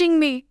watching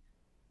me.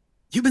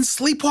 You've been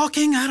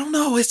sleepwalking? I don't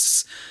know.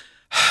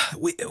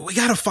 We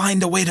gotta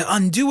find a way to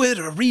undo it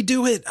or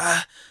redo it.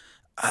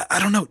 I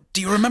don't know.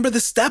 Do you remember the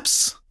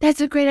steps?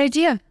 That's a great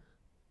idea.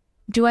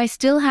 Do I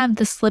still have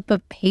the slip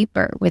of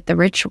paper with the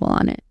ritual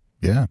on it?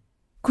 Yeah.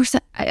 Of course,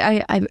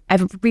 I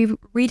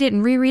read it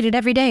and reread it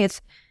every day.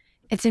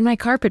 It's in my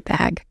carpet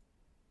bag.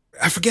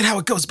 I forget how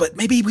it goes, but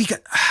maybe we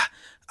got...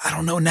 I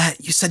don't know, Nat.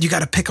 You said you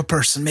got to pick a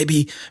person.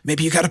 Maybe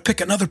you got to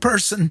pick another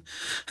person.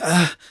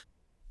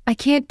 I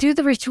can't do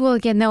the ritual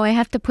again, though. I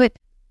have to put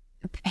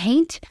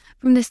paint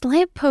from this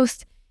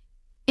lamppost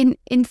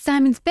in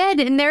Simon's bed,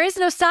 and there is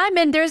no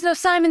Simon. There is no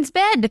Simon's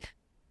bed.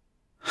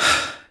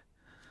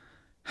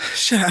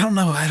 Shit, I don't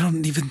know. I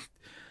don't even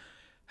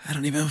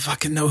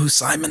fucking know who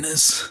Simon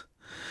is.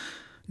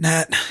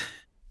 Nat.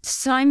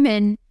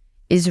 Simon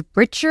is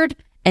Richard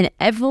and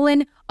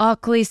Evelyn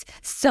Ockley's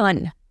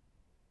son.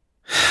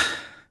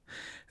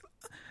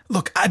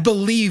 Look, I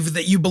believe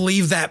that you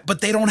believe that,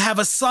 but they don't have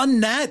a son,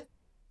 Nat.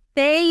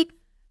 They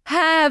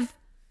had,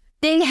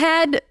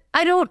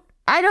 I don't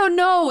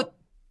know.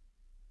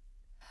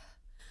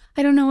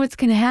 I don't know what's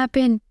going to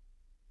happen,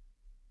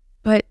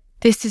 but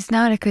this is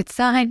not a good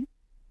sign.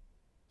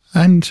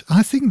 And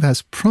I think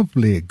that's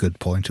probably a good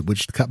point at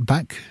which to cut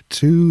back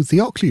to the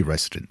Ockley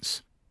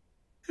residence.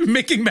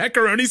 Making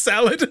macaroni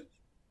salad.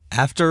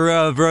 After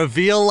a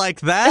reveal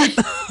like that?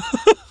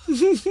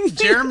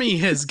 Jeremy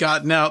has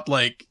gotten out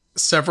like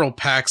several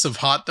packs of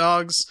hot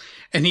dogs,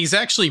 and he's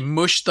actually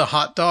mushed the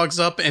hot dogs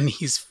up and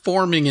he's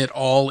forming it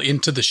all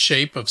into the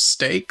shape of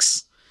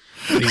steaks.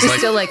 And he's like,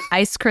 still like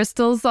ice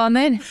crystals on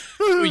it?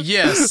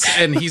 Yes,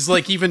 and he's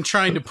like even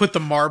trying to put the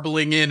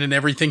marbling in and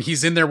everything.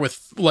 He's in there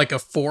with like a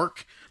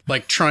fork,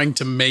 like trying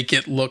to make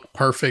it look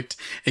perfect.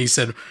 And he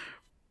said,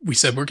 we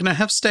said we're going to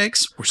have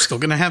steaks. We're still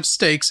going to have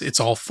steaks. It's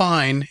all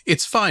fine.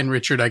 It's fine,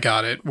 Richard. I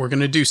got it. We're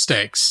going to do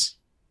steaks.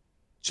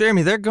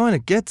 Jeremy, they're going to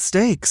get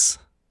steaks.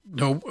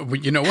 No,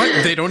 you know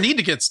what? They don't need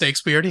to get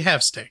steaks. We already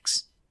have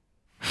steaks.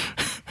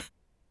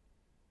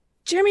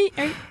 Jeremy,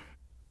 are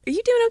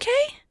you doing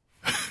okay?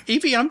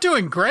 Evie, I'm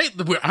doing great.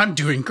 I'm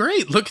doing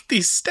great. Look at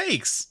these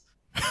steaks.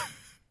 Why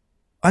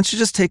don't you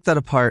just take that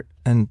apart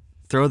and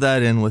throw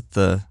that in with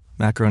the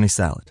macaroni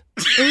salad?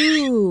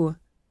 Ooh.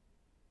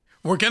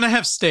 We're going to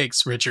have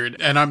steaks, Richard,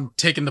 and I'm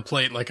taking the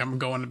plate like I'm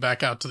going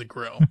back out to the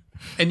grill.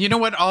 And you know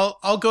what?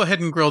 I'll go ahead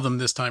and grill them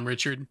this time,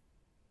 Richard.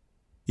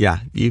 Yeah,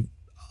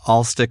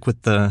 I'll stick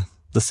with the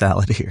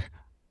salad here.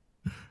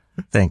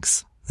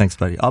 Thanks,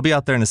 buddy. I'll be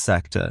out there in a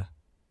sec to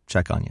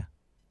check on you.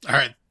 All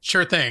right,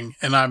 sure thing.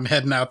 And I'm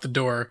heading out the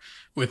door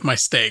with my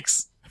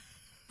steaks,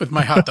 with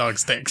my hot dog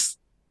steaks.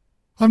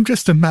 I'm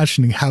just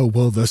imagining how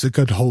well those are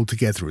going to hold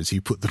together as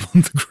you put them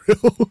on the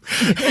grill.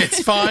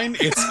 It's fine.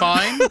 It's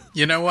fine.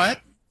 You know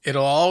what?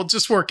 It'll all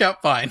just work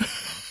out fine.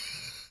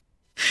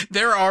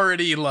 They're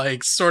already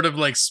like sort of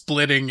like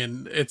splitting,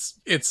 and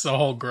it's a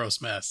whole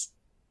gross mess.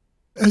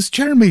 As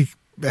Jeremy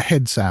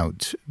heads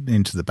out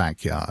into the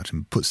backyard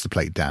and puts the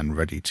plate down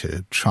ready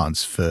to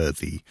transfer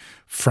the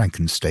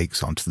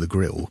Frankensteaks onto the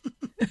grill,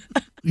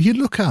 you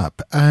look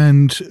up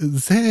and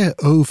they're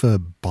over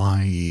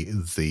by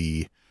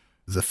the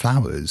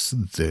flowers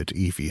that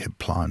Evie had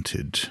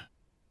planted.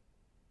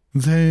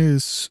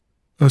 There's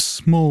a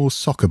small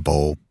soccer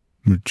ball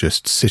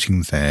just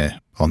sitting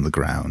there on the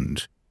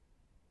ground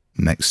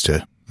next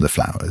to the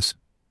flowers.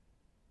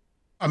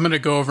 I'm going to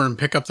go over and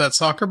pick up that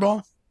soccer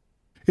ball.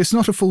 It's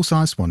not a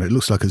full-size one. It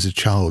looks like it's a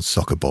child's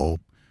soccer ball.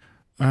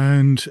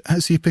 And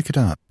as you pick it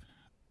up,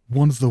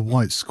 one of the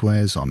white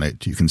squares on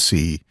it, you can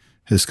see,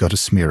 has got a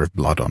smear of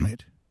blood on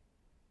it.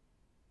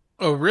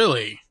 Oh,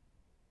 really?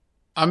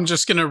 I'm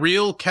just going to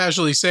real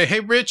casually say, hey,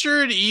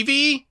 Richard,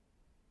 Evie,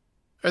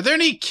 are there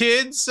any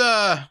kids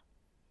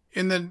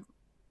in the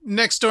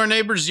next-door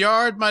neighbor's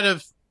yard might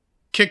have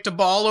kicked a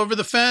ball over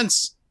the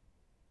fence?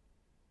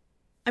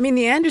 I mean,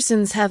 the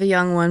Andersons have a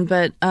young one,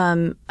 but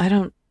I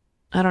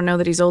don't know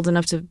that he's old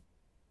enough to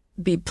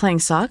be playing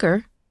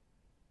soccer.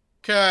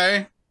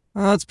 Okay.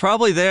 It's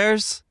probably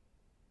theirs.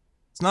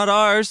 It's not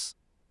ours.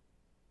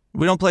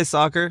 We don't play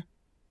soccer.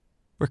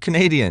 We're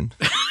Canadian.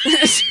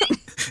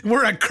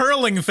 We're a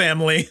curling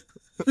family.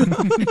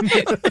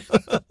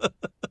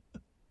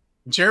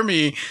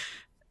 Jeremy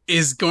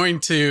is going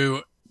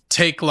to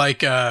take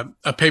like a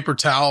paper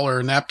towel or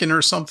a napkin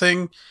or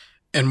something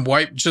and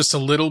wipe just a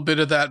little bit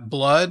of that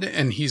blood,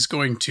 and he's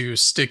going to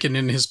stick it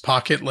in his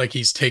pocket like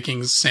he's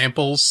taking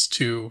samples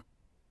to,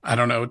 I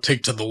don't know,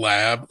 take to the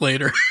lab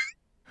later.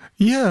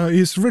 Yeah,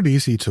 it's really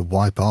easy to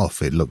wipe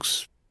off. It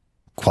looks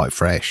quite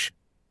fresh.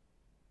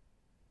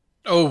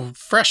 Oh,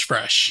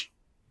 fresh.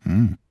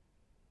 Mm.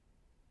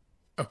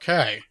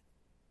 Okay.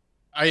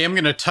 I am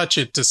going to touch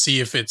it to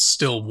see if it's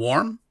still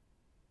warm.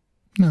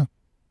 No.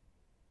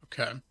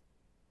 Okay.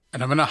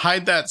 And I'm going to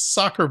hide that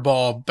soccer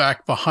ball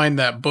back behind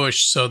that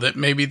bush so that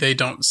maybe they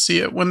don't see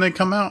it when they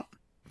come out.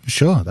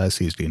 Sure, that's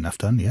easily enough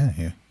done. Yeah,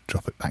 here,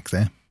 drop it back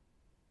there.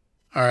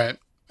 All right.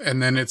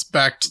 And then it's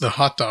back to the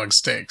hot dog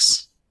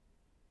steaks.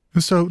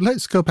 So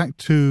let's go back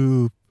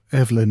to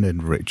Evelyn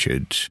and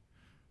Richard.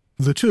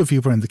 The two of you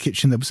were in the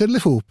kitchen. There was a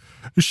little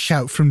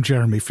shout from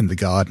Jeremy from the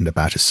garden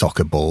about a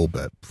soccer ball,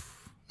 but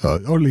or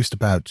at least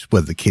about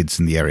whether the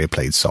kids in the area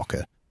played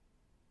soccer.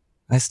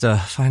 Nice to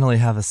finally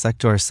have a sec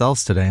to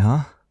ourselves today,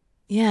 huh?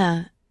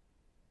 Yeah.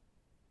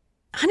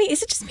 Honey,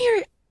 is it just me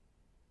or...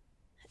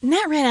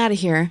 Nat ran out of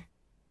here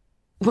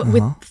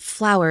with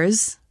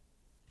flowers,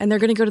 and they're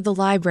going to go to the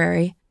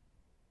library.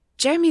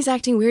 Jeremy's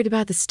acting weird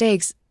about the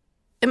steaks.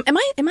 Am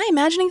I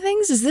imagining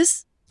things? Is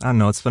this... I don't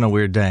know. It's been a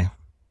weird day.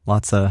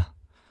 Lots of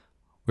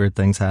weird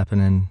things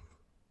happening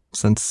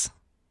since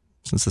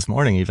this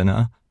morning even,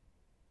 huh?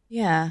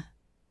 Yeah.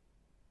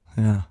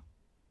 Yeah.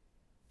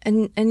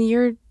 And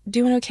you're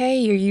doing okay?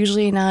 You're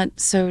usually not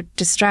so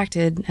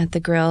distracted at the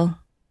grill.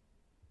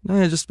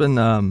 No, I've just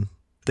been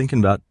thinking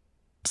about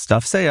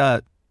stuff. Say,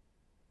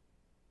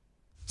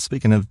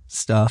 speaking of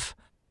stuff,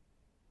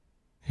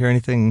 hear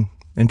anything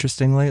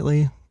interesting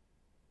lately?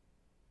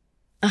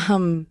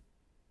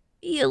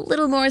 Be a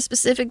little more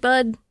specific,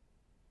 bud.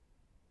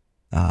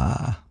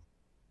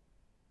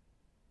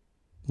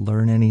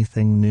 Learn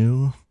anything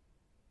new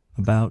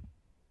about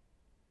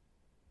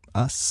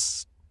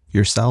us,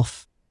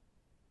 yourself?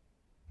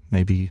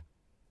 Maybe.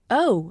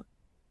 Oh.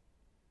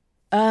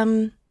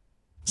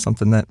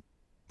 Something that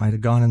might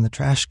have gone in the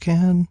trash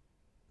can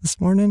this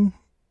morning?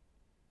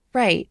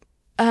 Right.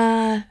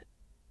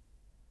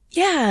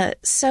 Yeah,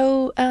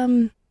 so,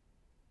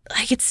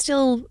 like, it's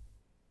still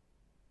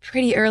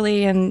pretty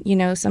early and, you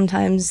know,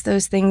 sometimes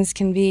those things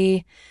can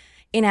be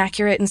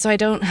inaccurate, and so I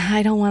don't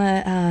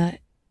want to,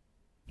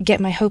 get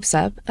my hopes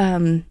up.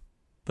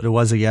 But it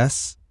was a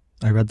yes?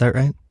 I read that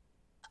right?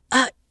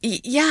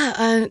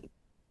 Yeah,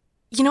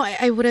 you know,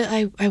 I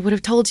would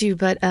have told you,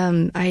 but,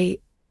 We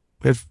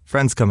have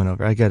friends coming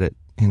over, I get it,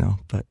 you know,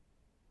 but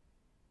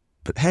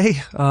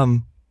hey,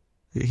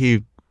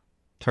 he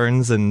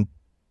turns and,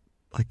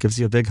 like, gives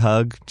you a big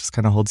hug, just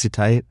kind of holds you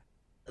tight.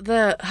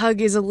 The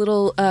hug is a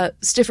little,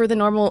 stiffer than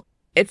normal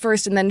at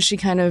first, and then she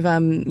kind of,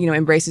 you know,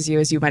 embraces you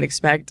as you might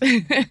expect,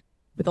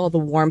 with all the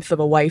warmth of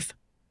a wife.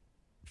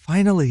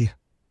 Finally.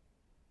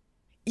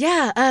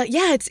 Yeah,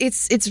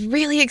 it's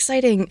really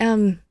exciting.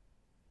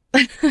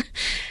 I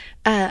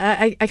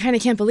kind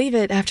of can't believe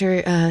it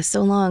after,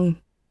 so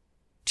long.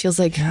 Feels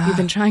like you've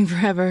been trying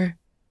forever.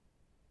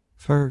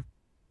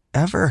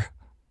 Forever?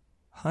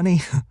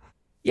 Honey.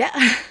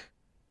 Yeah.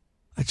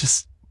 I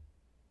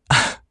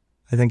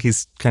think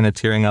he's kind of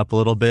tearing up a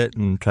little bit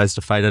and tries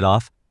to fight it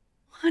off.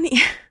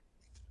 Honey.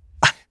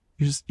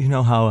 You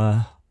know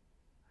how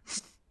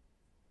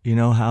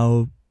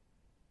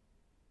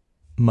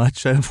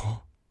much I've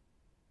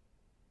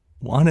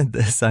wanted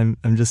this. I don't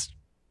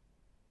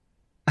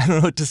know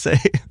what to say.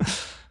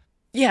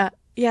 Yeah,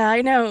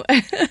 I know.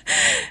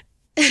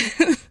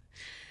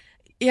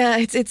 Yeah,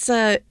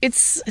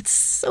 it's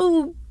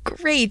so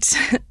great.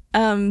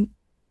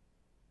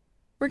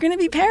 We're gonna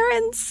be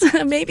parents,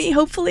 maybe,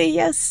 hopefully,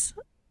 yes.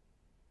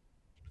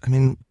 I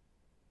mean,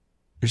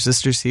 your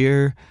sister's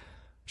here.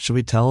 Should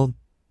we tell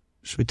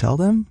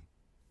them?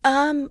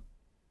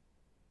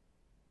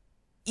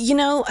 You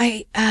know,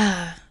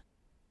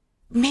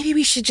 maybe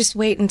we should just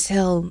wait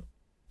until,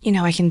 you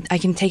know, I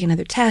can take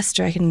another test,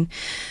 or I can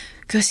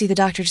go see the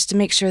doctor just to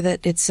make sure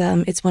that it's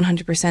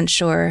 100%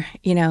 sure,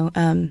 you know,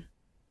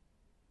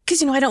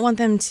 because, you know, I don't want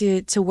them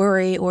to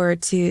worry or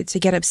to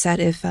get upset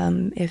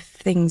if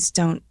things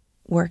don't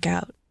work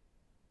out.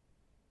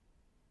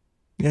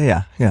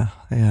 Yeah.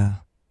 I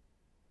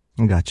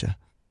gotcha.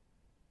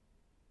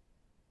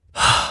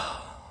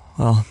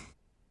 Well,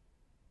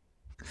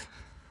 I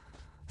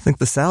think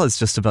the salad's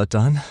just about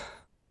done.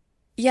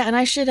 Yeah, and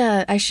I should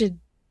go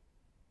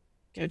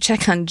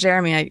check on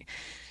Jeremy.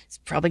 He's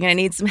probably gonna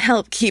need some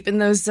help keeping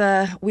those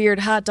weird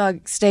hot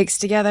dog steaks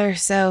together.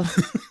 So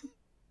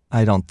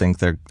I don't think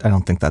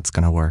that's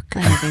gonna work.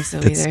 I don't think so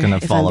either. It's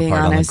gonna fall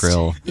apart on the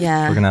grill.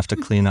 Yeah, we're gonna have to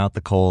clean out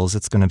the coals.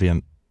 It's gonna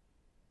be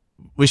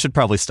we should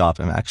probably stop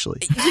him,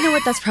 actually. You know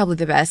what? That's probably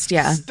the best.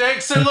 Yeah.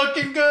 Steaks are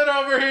looking good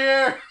over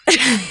here.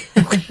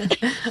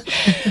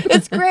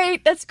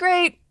 That's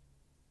great.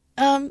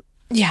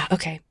 Yeah.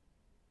 Okay.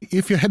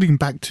 If you're heading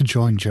back to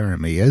join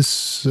Jeremy,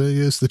 as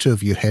the two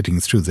of you are heading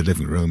through the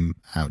living room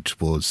out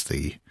towards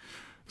the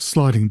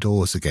sliding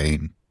doors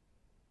again,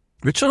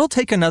 Richard will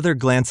take another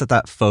glance at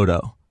that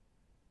photo.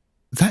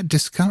 That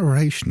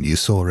discoloration you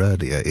saw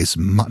earlier is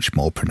much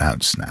more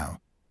pronounced now.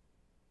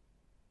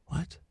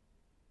 What?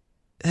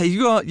 Hey,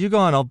 you go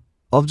on.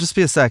 I'll just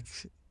be a sec,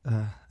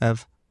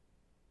 Ev.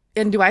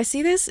 And do I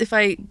see this if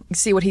I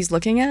see what he's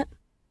looking at?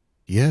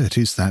 Yeah, it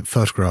is that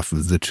photograph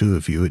of the two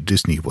of you at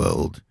Disney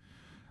World.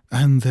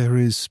 And there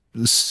is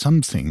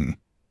some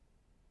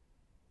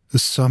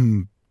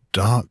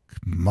dark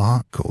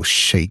mark or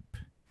shape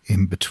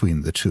in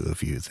between the two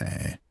of you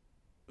there.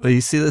 Oh,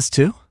 you see this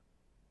too?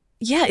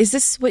 Yeah, is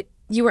this what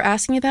you were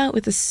asking about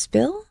with the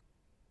spill?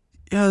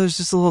 Yeah, there's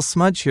just a little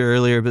smudge here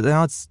earlier, but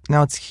now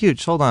it's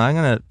huge. Hold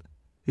on,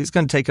 he's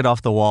gonna take it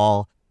off the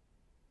wall.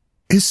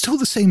 It's still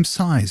the same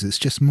size, it's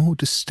just more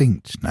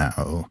distinct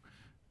now.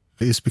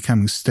 It's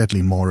becoming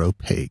steadily more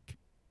opaque.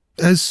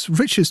 As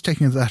Richard's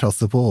taking that off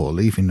the wall,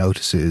 Evie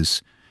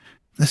notices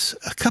there's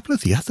a couple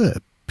of the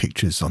other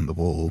pictures on the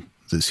wall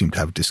that seem to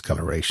have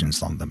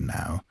discolorations on them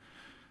now.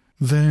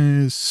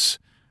 There's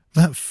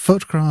that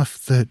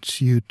photograph that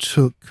you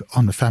took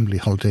on a family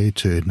holiday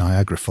to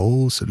Niagara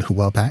Falls a little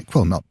while back.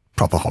 Well, not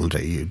proper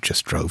holiday, you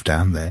just drove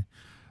down there.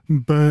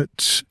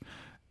 But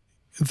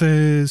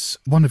there's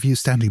one of you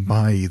standing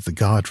by the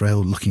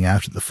guardrail looking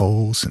out at the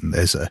falls, and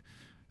there's a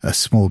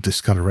small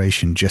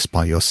discoloration just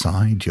by your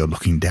side. You're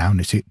looking down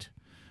at it.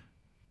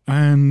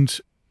 And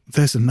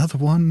there's another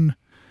one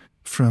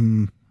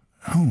from,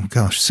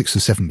 6 or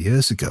 7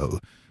 years ago,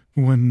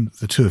 when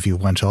the two of you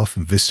went off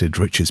and visited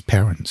Richard's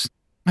parents.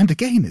 And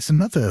again, it's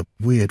another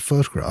weird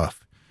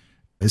photograph.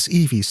 As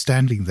Evie's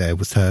standing there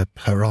with her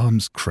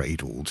arms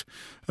cradled,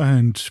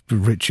 and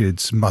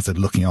Richard's mother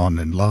looking on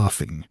and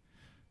laughing.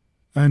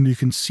 And you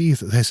can see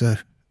that there's a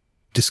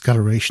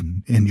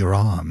discoloration in your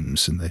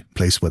arms in the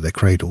place where they're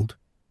cradled.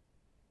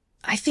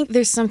 I think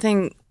there's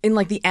something in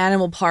like the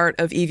animal part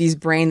of Evie's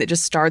brain that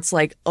just starts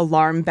like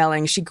alarm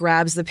belling. She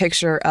grabs the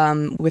picture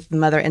with the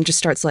mother and just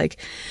starts like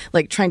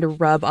trying to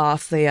rub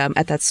off the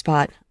at that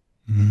spot.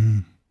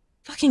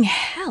 Fucking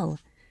hell.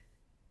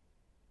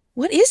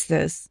 What is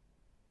this?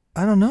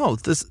 I don't know.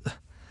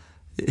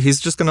 He's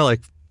just gonna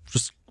like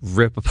just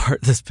rip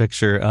apart this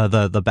picture,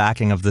 the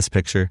backing of this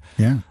picture.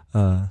 Yeah.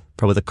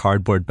 Probably the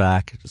cardboard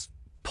back. Just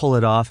pull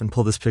it off and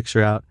pull this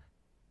picture out.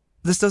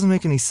 This doesn't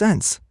make any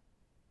sense.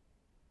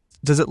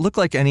 Does it look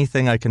like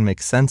anything I can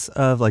make sense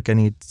of, like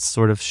any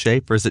sort of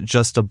shape, or is it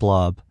just a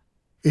blob?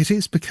 It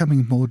is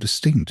becoming more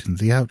distinct in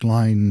the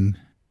outline,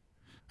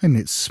 and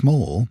it's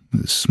small.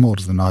 It's smaller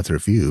than either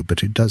of you,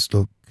 but it does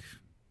look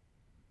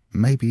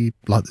maybe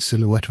like the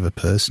silhouette of a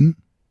person.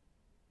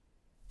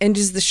 And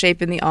is the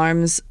shape in the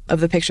arms of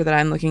the picture that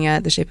I'm looking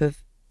at, the shape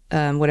of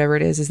whatever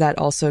it is that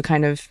also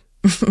kind of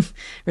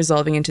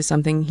resolving into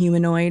something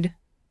humanoid?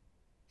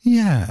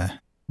 Yeah,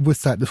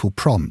 with that little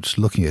prompt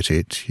looking at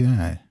it,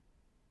 yeah.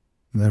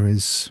 There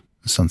is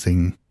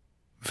something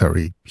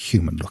very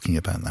human-looking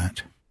about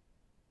that.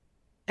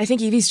 I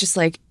think Evie's just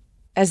like,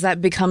 as that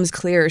becomes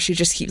clear, she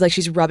just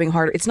she's rubbing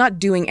harder. It's not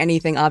doing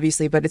anything,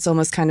 obviously, but it's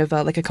almost kind of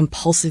like a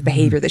compulsive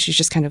behavior that she's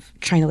just kind of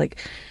trying to like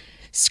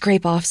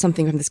scrape off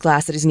something from this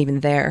glass that isn't even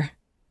there.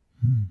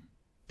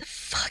 The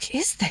fuck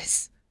is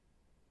this?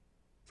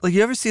 Like,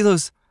 you ever see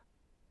those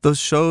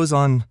shows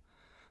on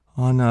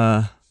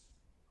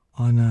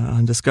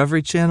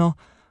Discovery Channel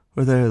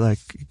where they're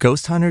like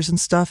ghost hunters and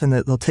stuff, and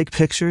they'll take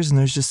pictures and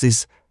there's just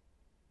these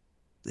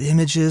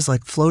images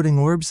like floating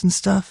orbs and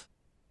stuff?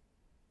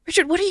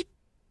 Richard, what are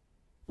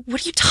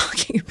you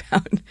talking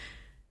about?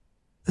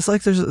 It's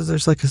like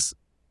there's like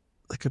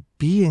a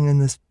being in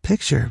this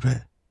picture,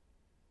 but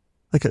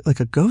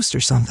like a ghost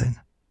or something.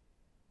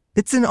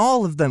 It's in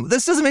all of them.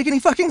 This doesn't make any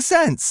fucking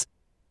sense.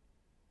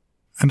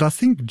 And I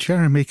think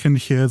Jeremy can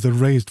hear the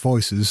raised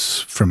voices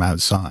from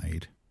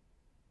outside.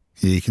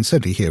 You can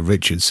certainly hear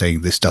Richard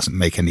saying this doesn't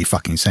make any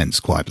fucking sense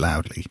quite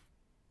loudly.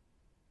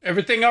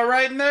 Everything all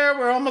right in there?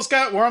 We're almost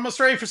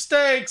ready for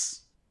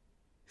steaks.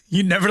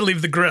 You never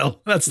leave the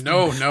grill.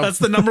 No. That's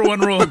the number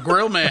one rule. The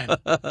grill man.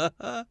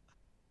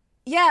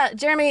 Yeah,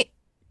 Jeremy.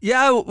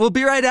 Yeah, we'll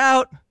be right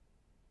out.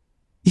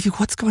 Evie,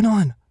 what's going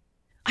on?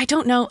 I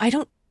don't know. I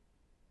don't.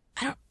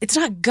 It's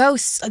not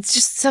ghosts. It's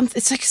just something.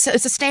 It's like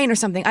it's a stain or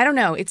something. I don't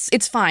know.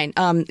 It's fine.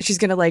 She's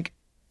gonna like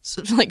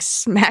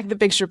smack the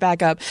picture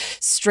back up,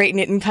 straighten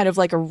it in kind of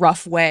like a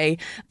rough way,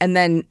 and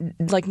then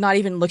like not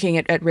even looking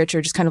at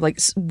Richard, just kind of like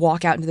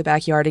walk out into the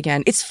backyard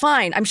again. It's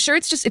fine. I'm sure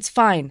it's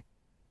fine.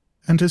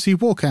 And as you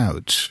walk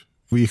out,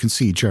 you can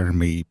see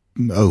Jeremy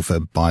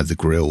over by the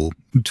grill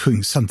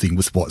doing something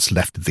with what's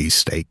left of these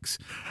steaks.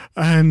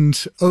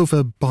 And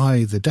over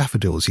by the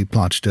daffodils you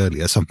planted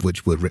earlier, some of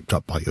which were ripped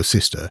up by your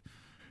sister,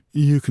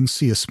 you can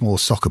see a small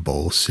soccer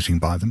ball sitting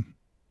by them.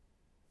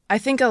 I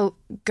think I'll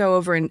go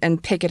over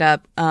and pick it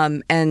up,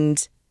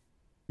 and...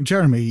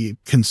 Jeremy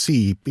can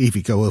see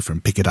Evie go over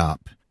and pick it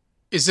up.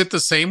 Is it the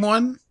same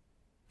one?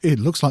 It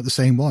looks like the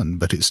same one,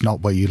 but it's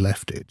not where you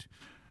left it.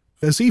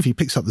 As Evie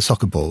picks up the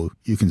soccer ball,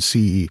 you can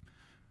see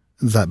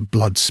that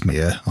blood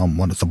smear on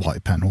one of the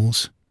white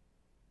panels.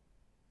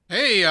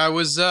 Hey, I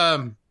was,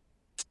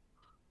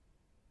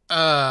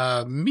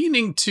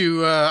 meaning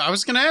to, I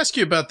was going to ask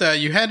you about that.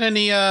 You had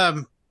any,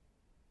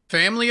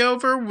 family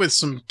over with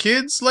some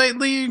kids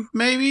lately,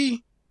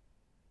 maybe?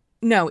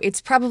 No, it's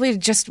probably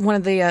just one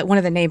of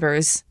the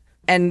neighbors.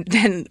 And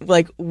then,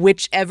 like,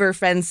 whichever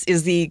fence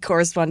is the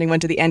corresponding one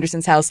to the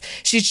Anderson's house,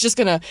 she's just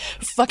gonna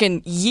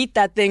fucking yeet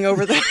that thing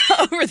over the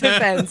over the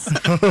fence.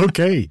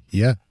 Okay,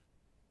 yeah.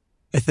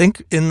 I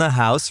think in the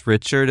house,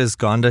 Richard has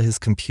gone to his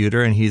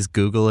computer and he's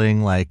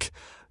Googling, like,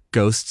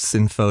 ghosts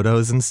in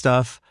photos and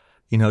stuff,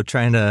 you know,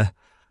 trying to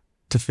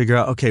figure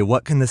out, okay,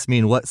 what can this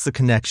mean? What's the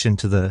connection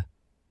to the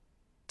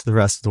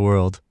rest of the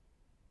world?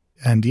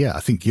 And yeah, I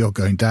think you're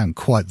going down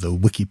quite the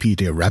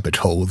Wikipedia rabbit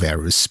hole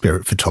there as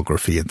spirit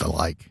photography and the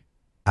like.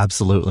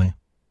 Absolutely.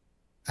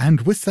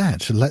 And with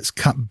that, let's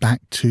cut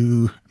back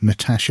to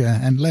Natasha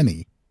and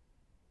Lenny.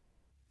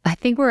 I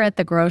think we're at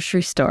the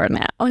grocery store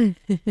now.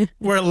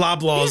 We're at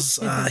Loblaws.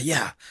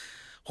 Yeah.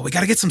 Well, we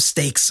got to get some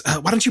steaks.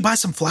 Why don't you buy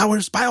some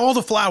flowers? Buy all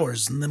the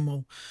flowers, and then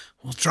we'll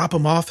drop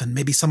them off, and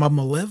maybe some of them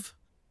will live.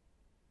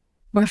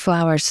 More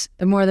flowers.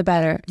 The more the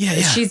better. Yeah.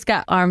 She's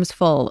got arms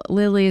full.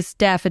 Lilies,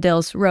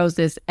 daffodils,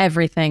 roses,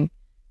 everything.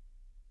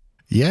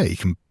 Yeah, you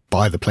can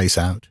buy the place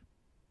out.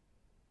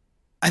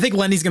 I think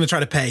Lenny's going to try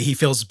to pay. He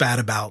feels bad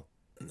about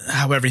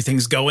how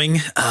everything's going.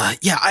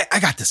 Yeah, I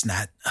got this,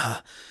 Nat.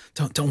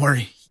 Don't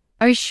worry.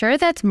 Are you sure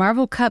that's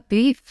Marvel cut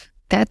beef?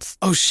 That's...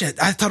 Oh,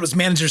 shit. I thought it was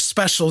manager's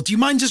special. Do you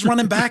mind just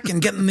running back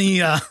and getting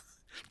the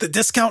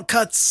discount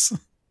cuts?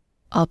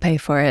 I'll pay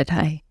for it.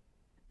 I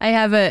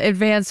have an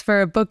advance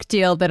for a book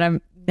deal that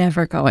I'm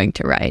never going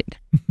to write.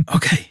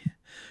 Okay.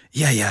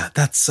 Yeah,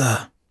 that's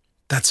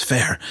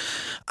fair.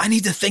 I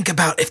need to think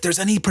about if there's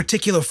any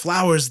particular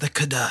flowers that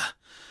could,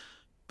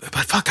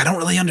 but fuck, I don't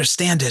really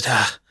understand it.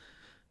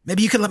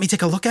 Maybe you could let me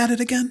take a look at it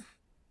again?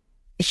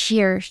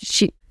 Here,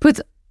 she puts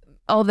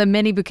all the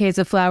many bouquets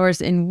of flowers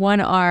in one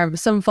arm.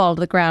 Some fall to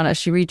the ground as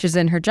she reaches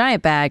in her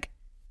giant bag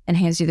and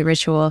hands you the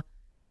ritual.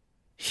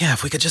 Yeah,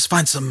 if we could just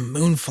find some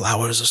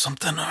moonflowers or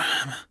something.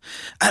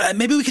 Or,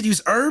 maybe we could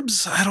use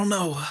herbs? I don't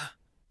know.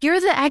 You're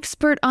the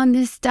expert on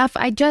this stuff.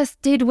 I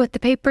just did what the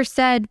paper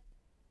said.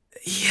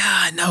 Yeah,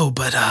 I know,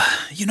 but,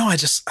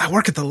 I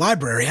work at the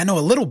library. I know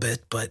a little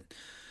bit, but...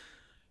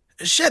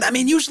 Shit, I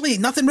mean, usually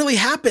nothing really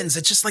happens.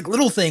 It's just like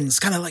little things,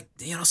 kind of like,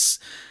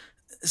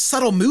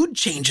 subtle mood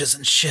changes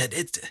and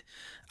shit.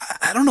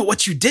 I don't know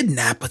what you did,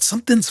 Nat, but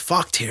something's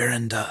fucked here,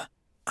 and I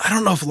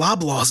don't know if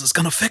Loblaws is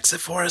gonna fix it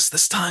for us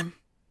this time.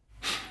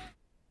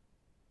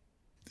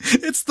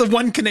 It's the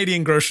one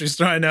Canadian grocery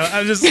store I know.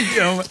 I'm just,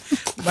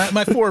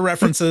 my 4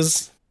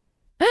 references.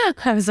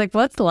 I was like,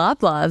 what's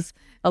Loblaws?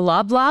 A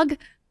Loblog?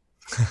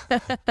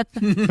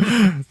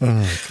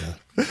 Oh, God.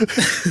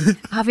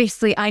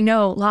 Obviously, I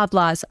know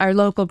Loblaws, our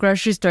local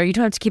grocery store. You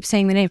don't have to keep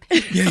saying the name.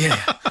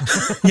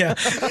 Yeah.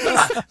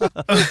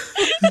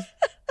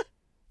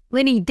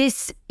 Lenny,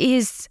 this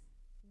is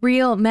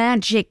real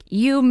magic.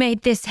 You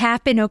made this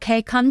happen,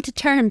 okay? Come to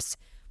terms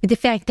with the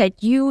fact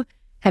that you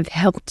have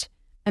helped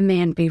a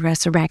man be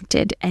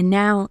resurrected, and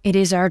now it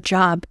is our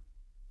job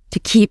to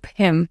keep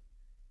him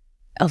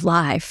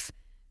alive.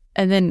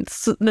 And then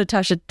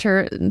Natasha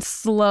turns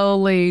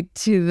slowly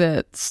to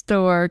the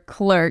store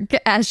clerk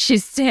as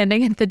she's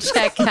standing at the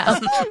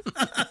checkout.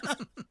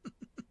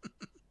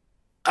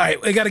 All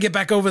right, we got to get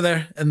back over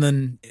there and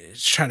then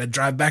try to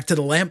drive back to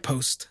the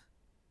lamppost.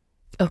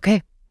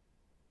 Okay.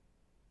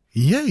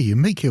 Yeah, you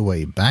make your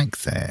way back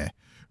there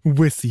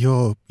with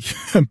your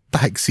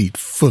backseat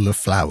full of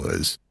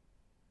flowers.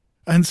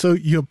 And so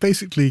you're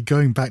basically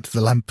going back to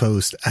the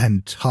lamppost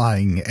and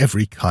tying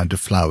every kind of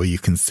flower you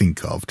can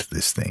think of to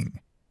this thing.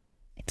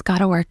 It's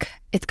gotta work.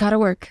 It's gotta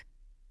work.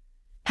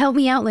 Help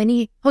me out,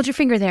 Lenny. Hold your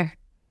finger there.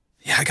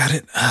 Yeah, I got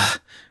it.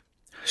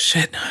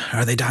 Shit,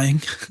 are they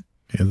dying?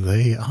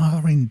 They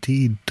are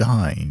indeed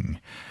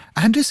dying.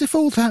 And as if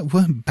all that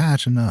weren't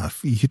bad enough,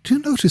 you do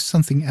notice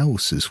something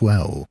else as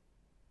well.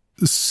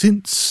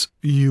 Since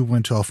you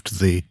went off to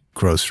the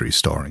grocery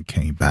store and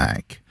came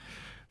back,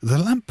 the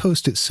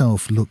lamppost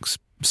itself looks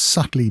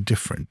subtly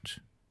different.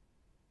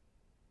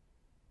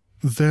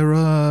 There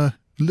are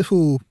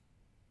little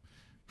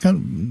kind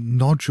of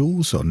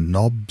nodules or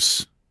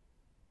knobs,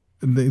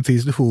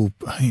 these little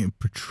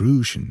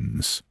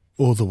protrusions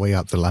all the way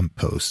up the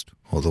lamppost,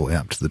 all the way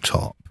up to the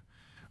top,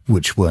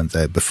 which weren't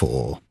there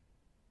before.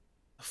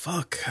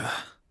 Fuck.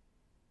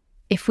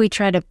 If we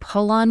try to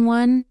pull on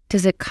one,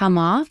 does it come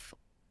off?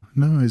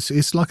 No,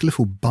 it's like a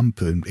little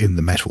bump in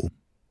the metal.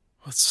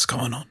 What's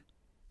going on?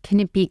 Can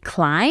it be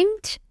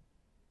climbed?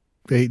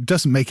 It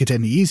doesn't make it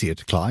any easier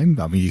to climb.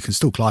 I mean, you can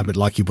still climb it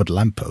like you would a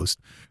lamppost.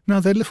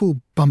 No, they're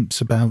little bumps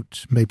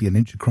about maybe an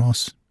inch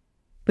across.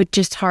 But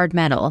just hard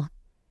metal?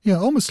 Yeah,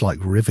 almost like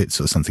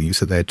rivets or something. You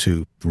said they're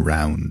too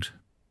round.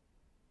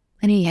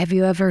 Lenny, have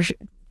you ever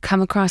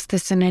come across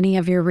this in any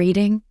of your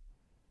reading?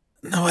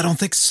 No, I don't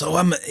think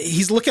so.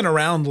 He's looking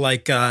around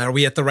like, are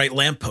we at the right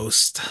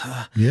lamppost?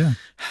 Yeah.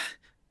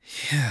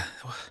 Yeah.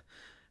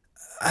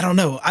 I don't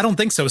know. I don't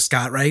think so,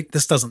 Scott, right?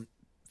 This doesn't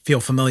feel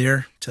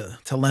familiar to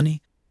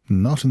Lenny.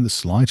 Not in the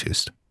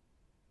slightest.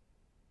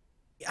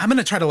 I'm going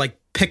to try to,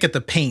 pick at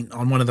the paint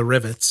on one of the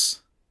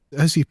rivets.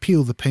 As you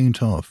peel the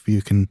paint off,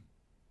 you can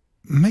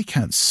make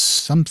out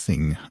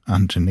something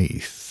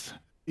underneath.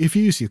 If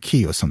you use your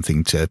key or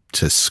something to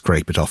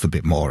scrape it off a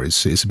bit more,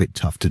 it's a bit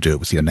tough to do it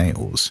with your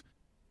nails.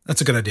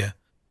 That's a good idea.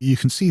 You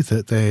can see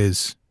that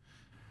there's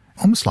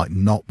almost like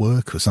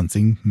knotwork or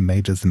something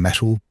made of the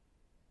metal.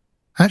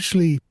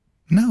 Actually,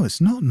 no,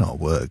 it's not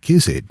knotwork,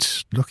 is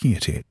it? Looking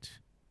at it,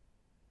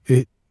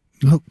 it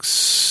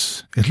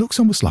looks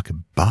almost like a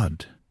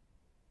bud.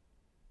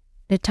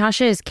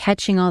 Natasha is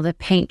catching all the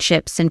paint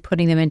chips and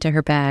putting them into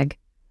her bag,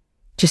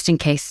 just in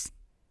case.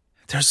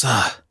 There's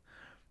I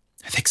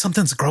think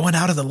something's growing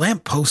out of the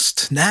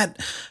lamppost, Nat.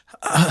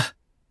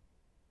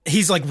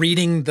 He's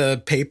reading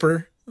the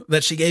paper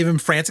that she gave him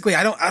frantically.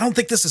 I don't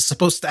think this is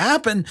supposed to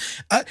happen.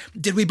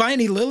 Did we buy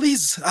any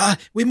lilies?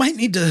 We might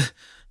need to...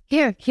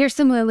 Here's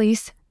some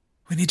lilies.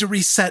 We need to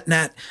reset,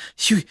 Nat.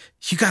 You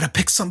gotta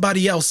pick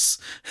somebody else.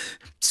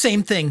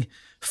 Same thing.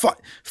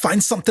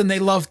 Find something they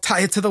love,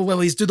 tie it to the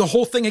lilies, do the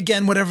whole thing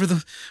again,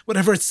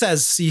 whatever it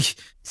says. See?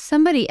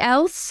 Somebody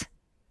else?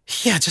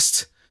 Yeah,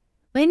 just...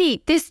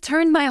 Lenny, this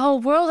turned my whole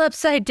world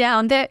upside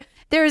down.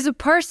 There is a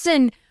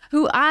person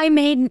who I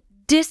made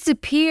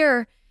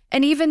disappear,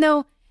 and even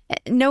though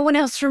no one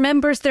else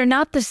remembers, they're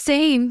not the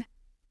same.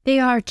 They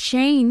are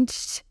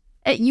changed.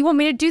 You want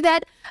me to do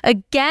that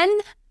again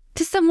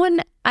to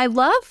someone I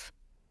love?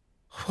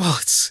 Well,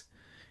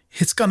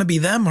 it's gonna be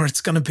them, or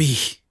it's gonna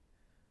be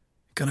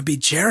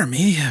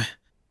Jeremy.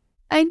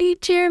 I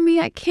need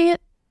Jeremy. I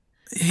can't.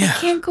 Yeah. I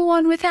can't go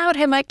on without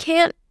him. I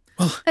can't.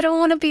 Well, I don't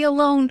want to be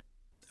alone.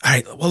 All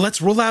right, well,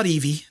 let's rule out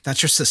Evie.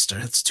 That's your sister.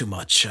 That's too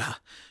much.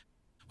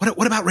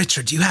 What about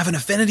Richard? Do you have an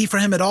affinity for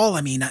him at all?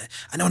 I mean,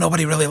 I know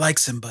nobody really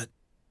likes him, but...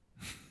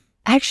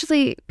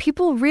 Actually,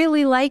 people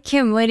really like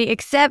him, Lenny,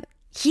 except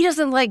he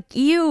doesn't like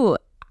you.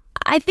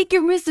 I think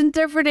you're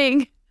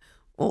misinterpreting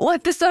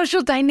what the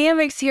social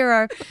dynamics here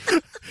are.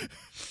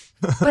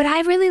 But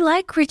I really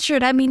like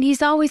Richard. I mean,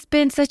 he's always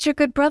been such a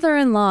good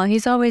brother-in-law.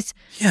 He's always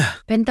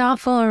been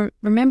thoughtful and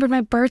remembered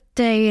my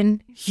birthday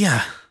and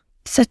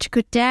such a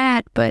good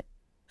dad, but...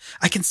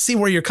 I can see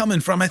where you're coming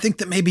from. I think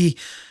that maybe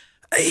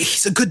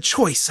he's a good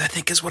choice, I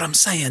think is what I'm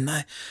saying.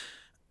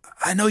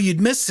 I know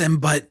you'd miss him,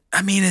 but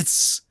I mean,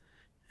 it's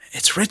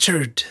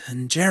Richard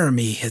and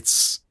Jeremy.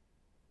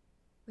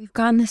 We've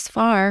gone this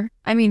far.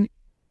 I mean,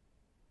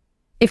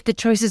 if the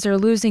choices are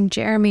losing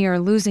Jeremy or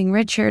losing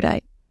Richard,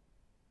 I'm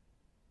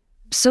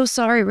so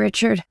sorry,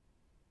 Richard.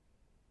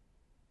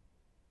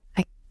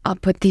 I'll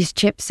put these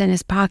chips in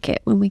his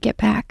pocket when we get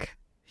back.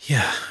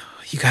 Yeah,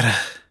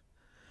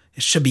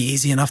 it should be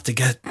easy enough to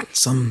get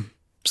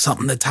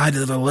something to tie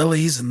to the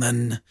lilies, and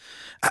then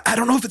I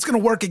don't know if it's going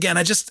to work again.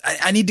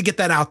 I need to get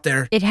that out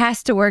there. It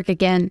has to work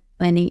again,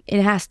 Lenny.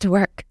 It has to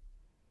work.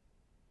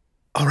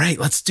 All right,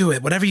 let's do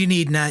it. Whatever you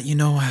need, Nat. You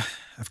know,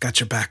 I've got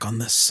your back on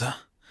this.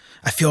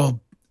 I feel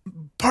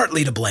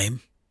partly to blame.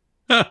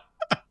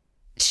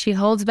 She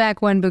holds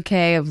back one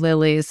bouquet of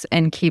lilies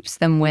and keeps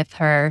them with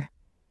her,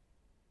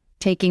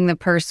 taking the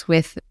purse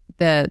with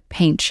the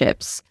paint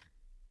chips.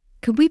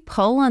 Could we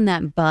pull on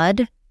that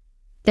bud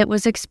that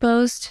was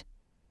exposed?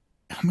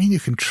 I mean, you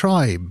can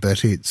try,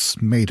 but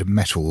it's made of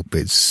metal.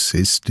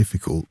 It's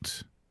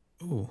difficult.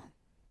 Ooh.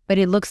 But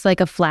it looks like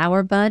a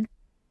flower bud?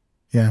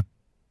 Yeah.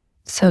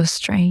 So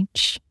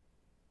strange.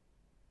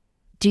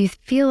 Do you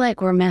feel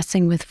like we're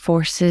messing with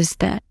forces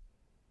that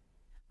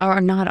are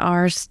not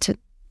ours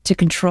to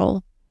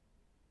control?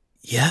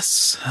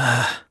 Yes,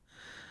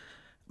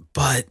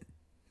 but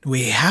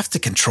we have to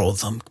control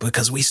them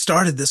because we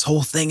started this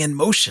whole thing in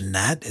motion,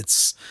 Nat.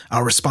 It's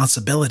our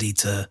responsibility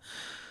to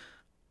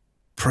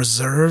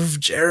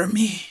preserve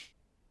Jeremy.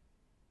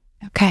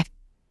 Okay.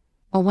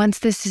 Well, once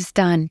this is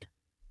done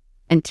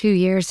and 2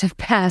 years have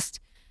passed,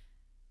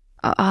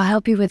 I'll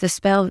help you with a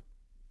spell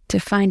to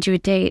find you a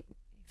date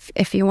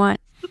if you want.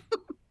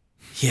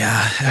 Yeah,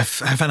 I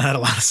haven't had a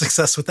lot of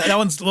success with that. That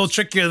one's a little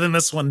trickier than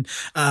this one,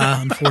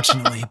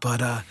 unfortunately.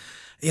 But,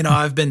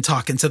 I've been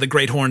talking to the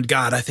Great Horned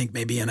God. I think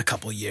maybe in a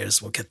couple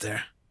years we'll get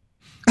there.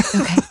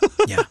 Okay.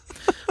 Yeah.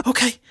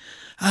 Okay.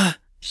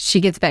 She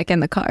gets back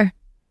in the car.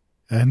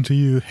 And are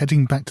you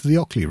heading back to the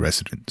Ockley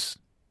residence?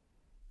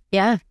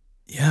 Yeah.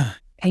 Yeah.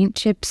 Paint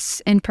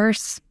chips and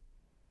purse.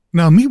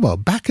 Now, meanwhile,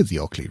 back at the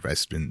Ockley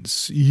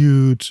residence,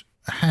 you'd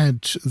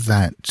had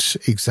that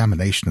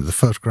examination of the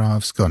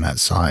photographs, gone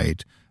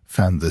outside,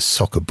 found the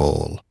soccer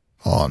ball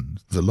on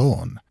the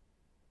lawn.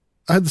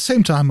 At the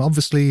same time,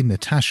 obviously,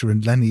 Natasha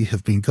and Lenny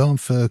have been gone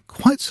for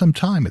quite some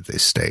time at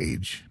this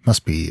stage.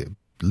 Must be at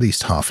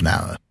least half an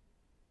hour.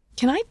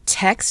 Can I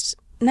text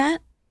Nat?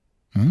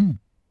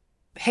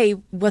 Hey,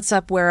 what's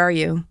up? Where are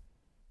you?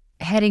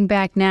 Heading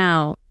back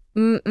now.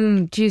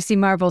 Juicy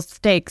marble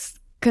steaks.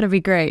 Gonna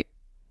be great.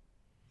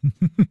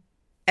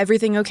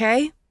 Everything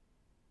okay?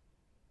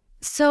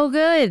 So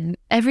good.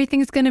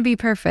 Everything's gonna be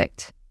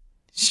perfect.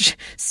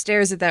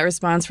 Stares at that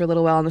response for a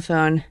little while on the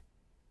phone.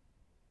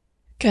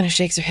 Kind of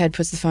shakes her head,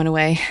 puts the phone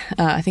away.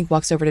 I think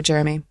walks over to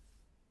Jeremy.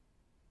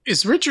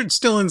 Is Richard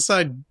still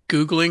inside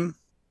Googling?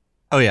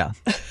 Oh, yeah.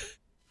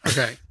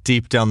 Okay.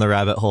 Deep down the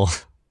rabbit hole.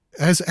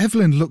 As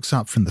Evelyn looks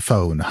up from the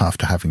phone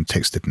after having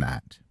texted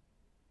Nat,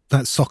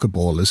 that soccer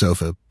ball is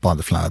over by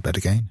the flower bed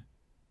again.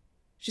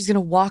 She's going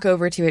to walk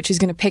over to it. She's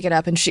going to pick it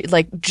up and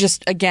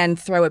just again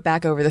throw it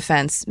back over the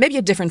fence. Maybe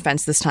a different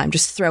fence this time.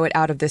 Just throw it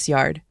out of this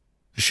yard.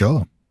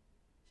 Sure.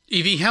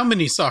 Evie, how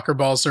many soccer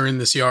balls are in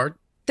this yard?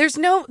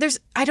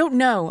 I don't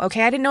know,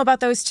 okay? I didn't know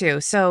about those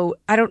two, so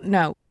I don't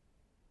know.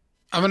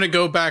 I'm going to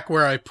go back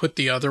where I put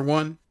the other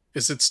one.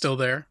 Is it still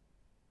there?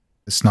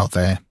 It's not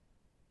there.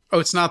 Oh,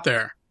 it's not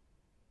there.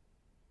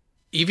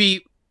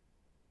 Evie,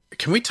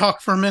 can we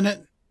talk for a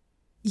minute?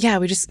 Yeah,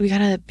 we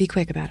gotta be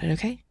quick about it,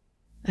 okay?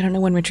 I don't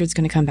know when Richard's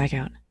going to come back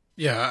out.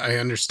 Yeah, I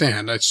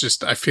understand. It's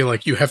just, I feel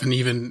like you haven't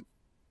even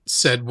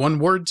said one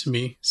word to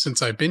me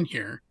since I've been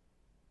here.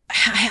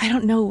 I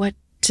don't know what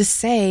to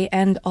say,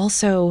 and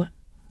also,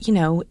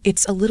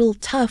 it's a little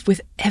tough with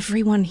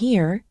everyone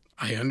here.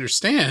 I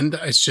understand.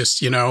 It's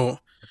just,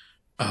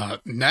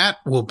 Nat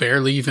will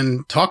barely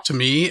even talk to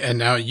me, and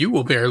now you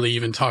will barely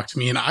even talk to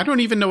me, and I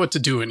don't even know what to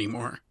do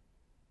anymore.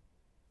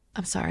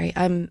 I'm sorry.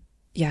 I'm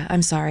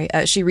sorry.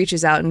 She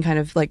reaches out and kind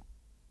of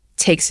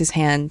takes his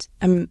hand.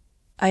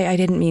 I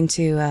didn't mean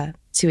to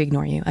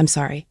ignore you. I'm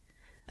sorry.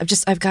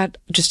 I've got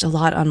just a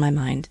lot on my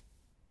mind.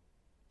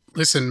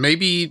 Listen,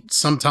 maybe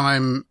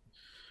sometime,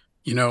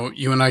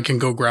 you and I can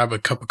go grab a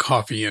cup of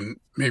coffee and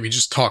maybe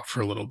just talk for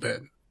a little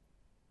bit.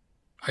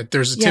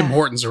 There's a Tim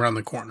Hortons around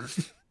the corner.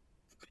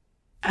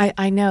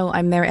 I know.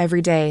 I'm there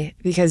every day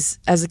because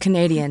as a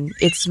Canadian,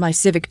 it's my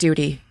civic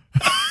duty.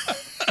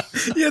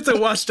 You have to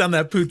wash down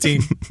that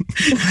poutine.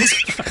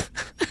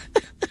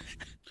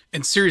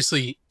 And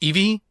seriously,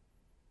 Evie,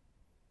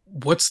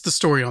 what's the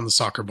story on the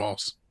soccer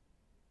balls?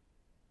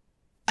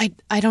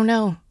 I don't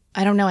know.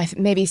 I don't know.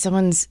 Maybe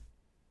someone's...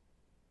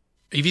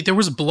 Evie, there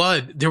was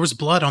blood. There was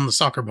blood on the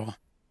soccer ball.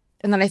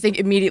 And then I think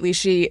immediately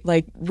she,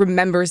 like,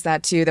 remembers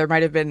that, too. There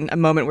might have been a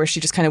moment where she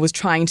just kind of was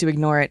trying to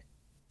ignore it.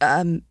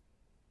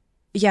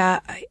 Yeah,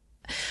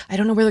 I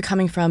don't know where they're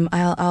coming from.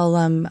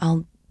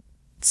 I'll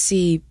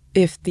see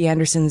if the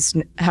Andersons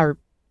I'll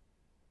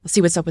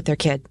see what's up with their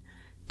kid.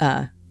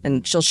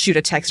 And she'll shoot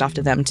a text off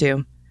to them,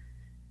 too.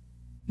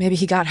 Maybe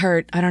he got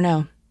hurt. I don't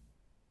know.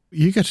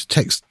 You get a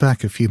text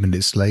back a few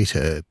minutes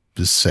later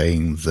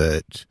saying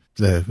that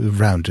they're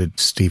around at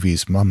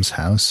Stevie's mum's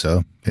house,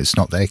 so it's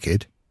not their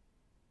kid.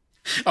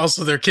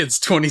 Also, their kid's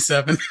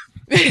 27.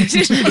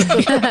 He's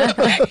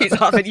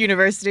off at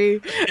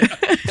university.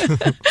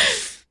 Yeah.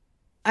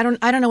 I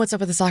don't know what's up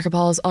with the soccer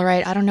balls. All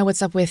right, I don't know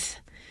what's up with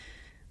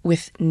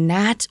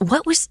Nat.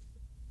 What's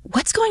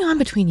going on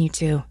between you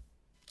two?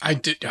 I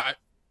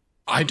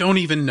don't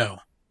even know.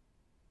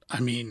 I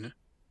mean,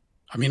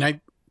 I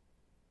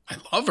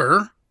love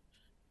her,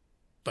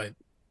 but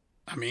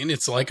I mean,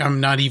 it's like I'm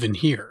not even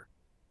here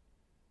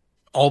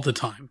all the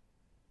time.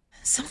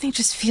 Something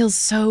just feels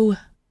so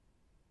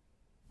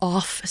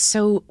off,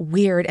 so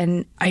weird,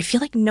 and I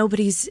feel like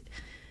everybody's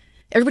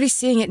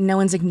seeing it and no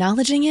one's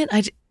acknowledging it.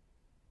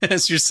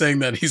 As you're saying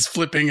that, he's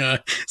flipping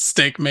a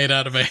steak made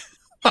out of a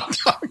hot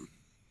dog.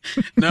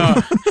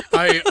 No,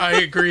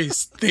 I agree.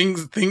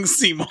 Things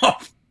seem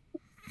off.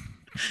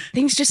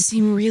 Things just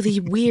seem really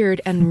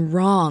weird and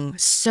wrong.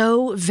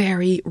 So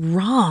very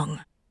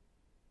wrong.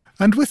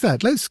 And with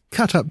that, let's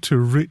cut up to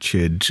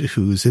Richard,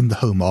 who's in the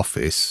home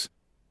office,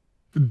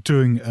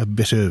 doing a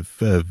bit of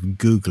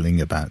Googling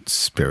about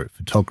spirit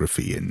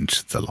photography and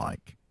the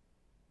like.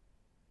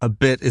 A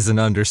bit is an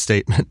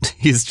understatement.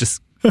 He's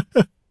just...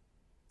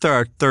 There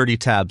are 30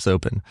 tabs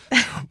open.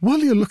 While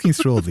you're looking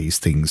through all these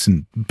things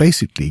and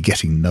basically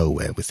getting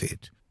nowhere with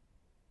it,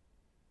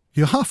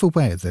 you're half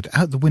aware that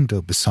out the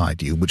window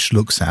beside you, which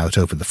looks out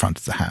over the front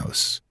of the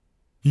house,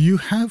 you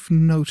have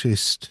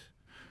noticed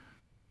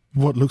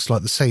what looks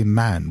like the same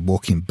man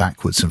walking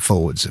backwards and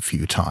forwards a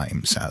few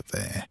times out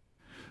there.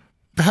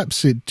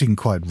 Perhaps it didn't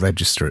quite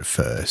register at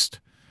first,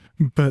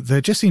 but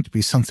there just seemed to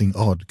be something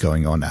odd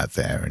going on out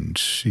there, and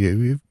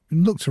you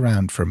looked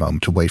around for a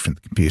moment away from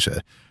the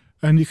computer,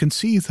 and you can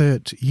see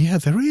that, yeah,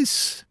 there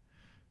is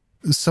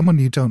someone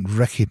you don't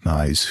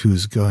recognize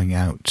who's going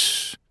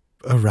out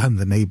around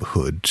the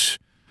neighborhood,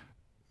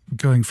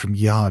 going from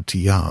yard to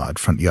yard,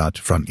 front yard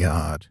to front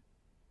yard.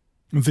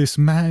 This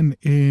man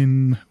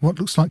in what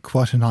looks like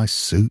quite a nice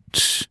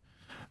suit.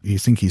 You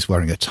think he's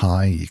wearing a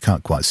tie, you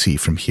can't quite see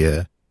from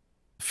here.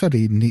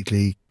 Fairly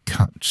neatly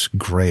cut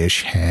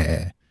greyish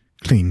hair,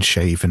 clean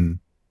shaven.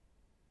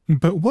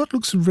 But what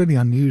looks really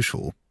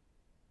unusual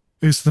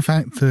is the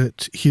fact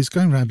that he's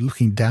going around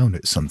looking down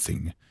at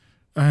something.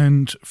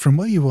 And from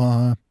where you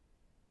are,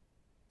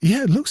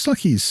 yeah, it looks like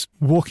he's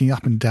walking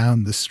up and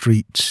down the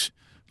street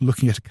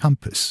looking at a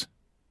compass.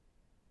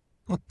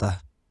 What the?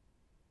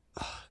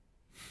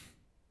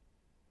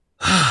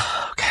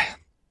 Okay.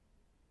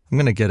 I'm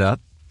going to get up,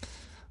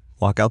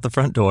 walk out the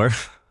front door.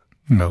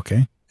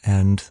 Okay.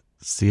 And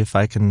see if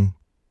I can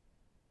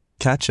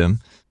catch him.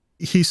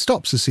 He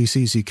stops as he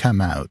sees you come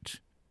out.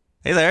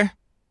 Hey there.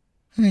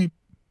 He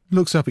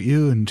looks up at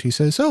you and he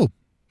says, "Oh,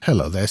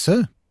 hello there,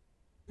 sir.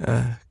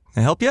 Can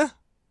I help you?"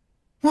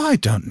 Well, I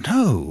don't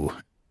know.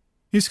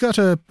 He's got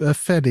a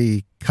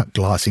fairly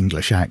cut-glass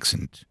English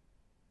accent.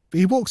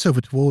 He walks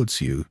over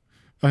towards you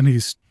and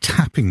he's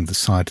tapping the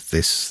side of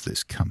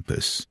this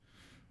compass.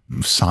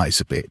 Sighs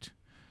a bit.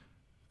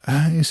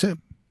 Is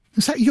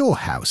that your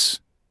house?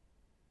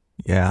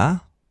 Yeah.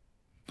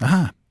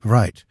 Ah,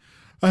 right.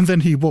 And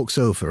then he walks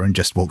over and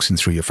just walks in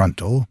through your front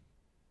door.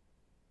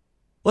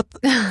 What?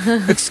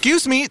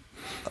 Excuse me?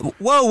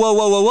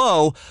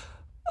 Whoa.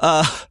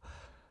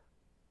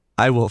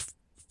 I will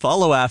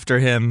follow after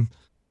him.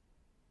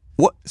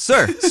 What?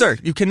 Sir,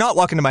 you cannot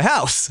walk into my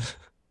house.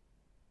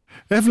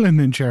 Evelyn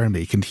and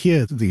Jeremy can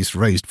hear these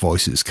raised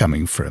voices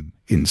coming from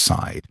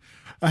inside.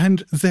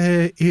 And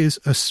there is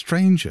a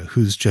stranger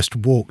who's just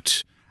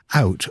walked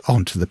out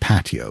onto the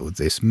patio,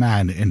 this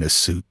man in a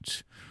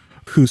suit,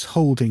 who's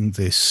holding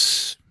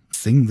this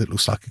thing that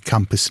looks like a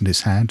compass in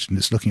his hand and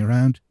is looking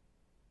around.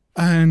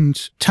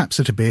 And taps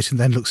it a bit and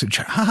then looks at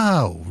Jeremy.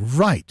 Oh,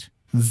 right.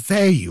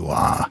 There you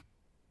are.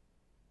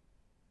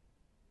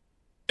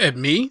 At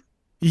me?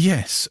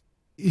 Yes.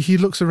 He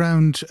looks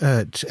around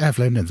at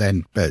Evelyn and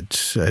then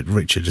at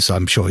Richard, as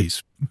I'm sure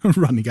he's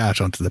running out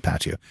onto the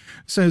patio.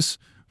 Says,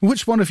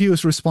 "Which one of you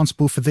is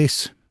responsible for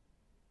this?"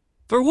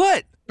 For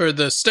what? For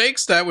the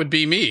steaks, that would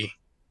be me.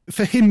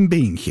 For him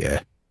being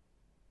here.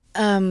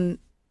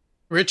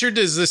 Richard,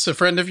 is this a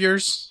friend of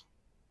yours?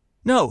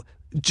 No.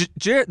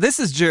 This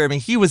is Jeremy.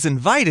 He was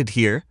invited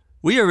here.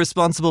 We are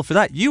responsible for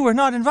that. You were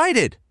not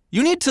invited.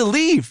 You need to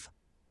leave.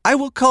 I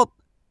will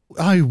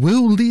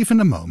leave in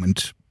a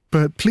moment,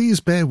 but please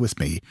bear with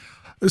me.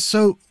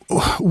 So,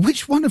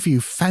 which one of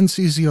you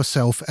fancies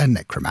yourself a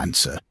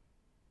necromancer?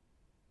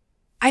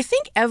 I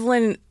think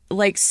Evelyn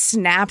like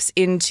snaps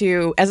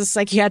into, as a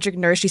psychiatric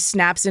nurse, she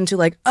snaps into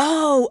like,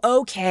 oh,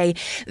 okay,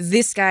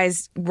 this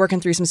guy's working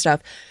through some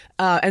stuff.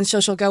 And so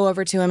she'll go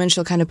over to him and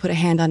she'll kind of put a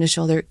hand on his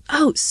shoulder.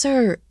 Oh,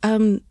 sir,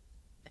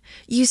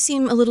 you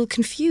seem a little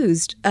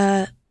confused.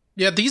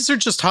 Yeah, these are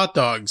just hot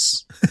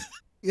dogs.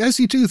 As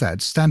you do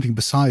that, standing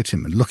beside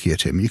him and looking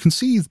at him, you can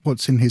see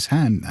what's in his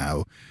hand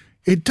now.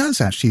 It does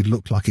actually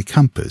look like a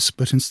compass,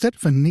 but instead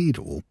of a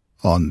needle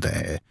on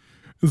there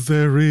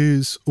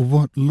is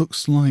what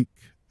looks like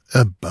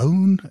a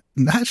bone.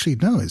 Actually,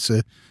 no, it's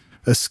a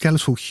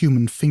skeletal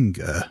human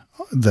finger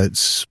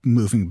that's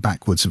moving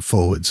backwards and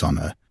forwards on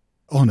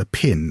a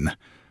pin,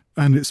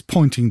 and it's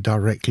pointing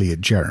directly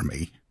at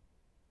Jeremy.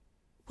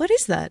 What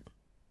is that?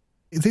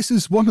 This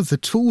is one of the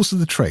tools of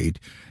the trade.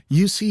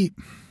 You see,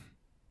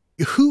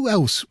 who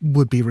else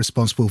would be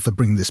responsible for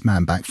bringing this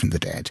man back from the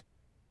dead,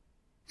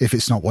 if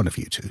it's not one of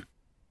you two?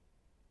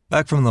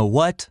 Back from the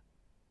what?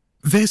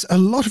 There's a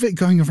lot of it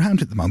going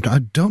around at the moment. I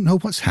don't know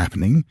what's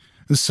happening.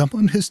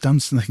 Someone has done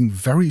something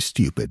very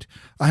stupid,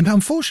 and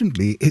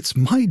unfortunately, it's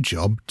my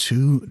job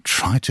to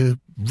try to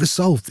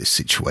resolve this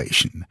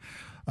situation.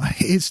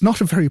 It's not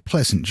a very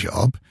pleasant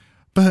job,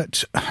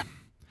 but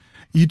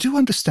you do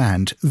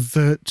understand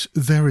that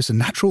there is a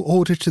natural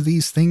order to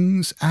these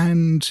things,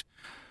 and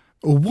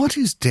what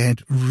is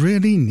dead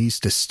really needs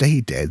to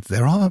stay dead.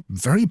 There are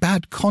very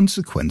bad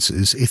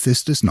consequences if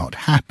this does not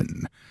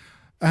happen.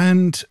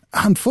 And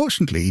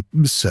unfortunately,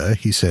 sir,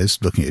 he says,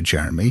 looking at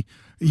Jeremy,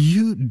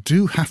 you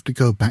do have to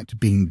go back to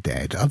being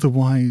dead.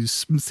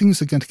 Otherwise,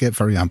 things are going to get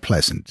very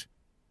unpleasant.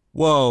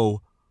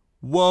 Whoa.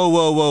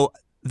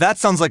 That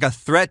sounds like a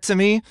threat to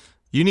me.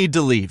 You need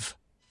to leave.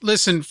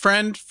 Listen,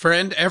 friend,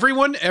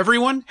 everyone,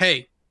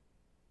 hey,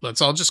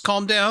 let's all just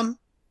calm down.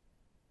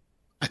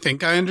 I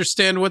think I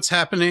understand what's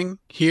happening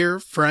here,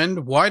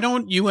 friend. Why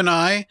don't you and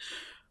I,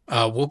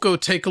 we'll go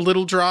take a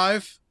little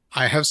drive.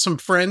 I have some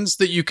friends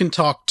that you can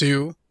talk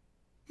to.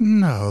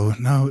 No,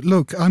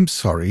 look, I'm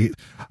sorry.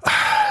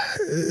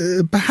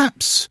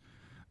 Perhaps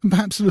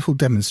a little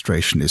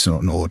demonstration is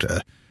in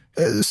order.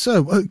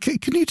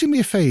 Can you do me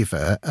a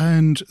favour?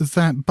 And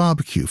that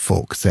barbecue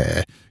fork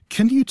there,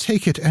 can you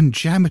take it and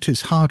jam it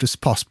as hard as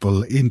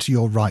possible into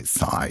your right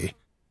thigh?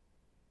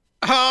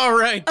 All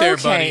right there,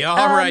 Okay, buddy.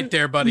 All right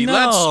there, buddy.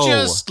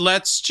 no.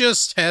 Let's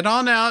just head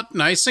on out,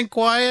 nice and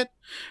quiet.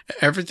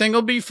 Everything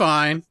will be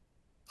fine.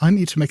 I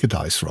need to make a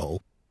dice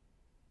roll.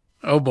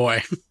 Oh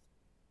boy.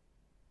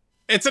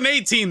 It's an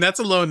 18. That's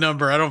a low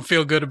number. I don't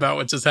feel good about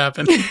what just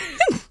happened.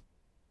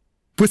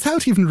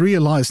 Without even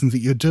realising that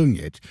you're doing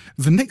it,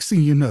 the next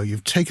thing you know,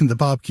 you've taken the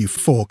barbecue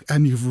fork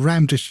and you've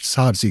rammed it as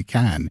hard as you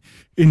can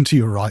into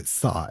your right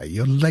thigh.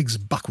 Your leg's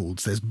buckled.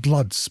 There's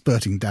blood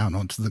spurting down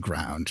onto the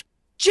ground.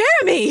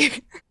 Jeremy!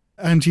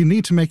 And you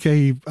need to make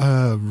a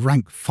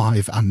rank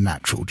 5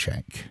 unnatural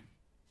check.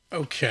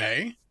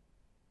 Okay.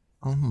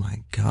 Oh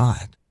my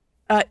God.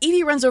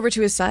 Evie runs over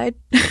to his side.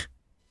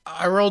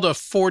 I rolled a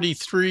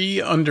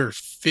 43 under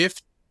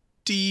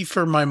 50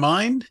 for my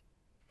mind.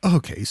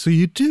 Okay, so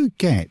you do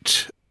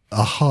get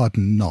a hard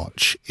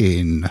notch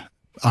in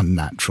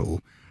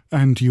unnatural,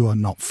 and you are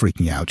not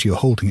freaking out. You're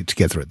holding it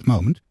together at the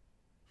moment.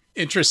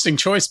 Interesting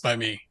choice by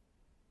me.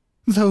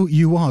 Though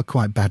you are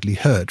quite badly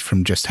hurt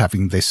from just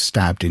having this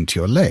stabbed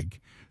into your leg.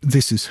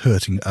 This is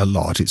hurting a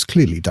lot. It's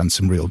clearly done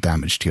some real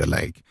damage to your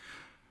leg.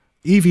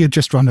 Evie had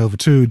just run over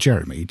to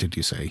Jeremy, did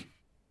you say?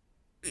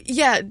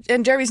 Yeah,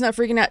 and Jeremy's not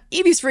freaking out.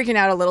 Evie's freaking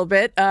out a little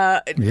bit,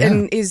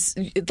 and is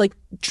like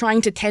trying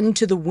to tend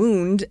to the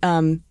wound.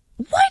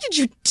 Why did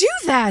you do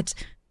that?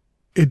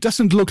 It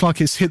doesn't look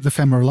like it's hit the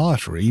femoral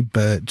artery,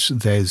 but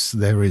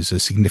there is a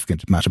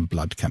significant amount of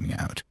blood coming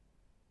out.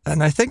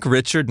 And I think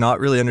Richard, not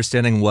really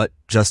understanding what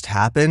just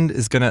happened,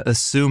 is going to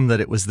assume that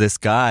it was this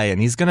guy,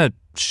 and he's going to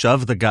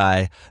shove the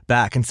guy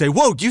back and say,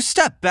 "Whoa, you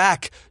step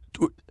back!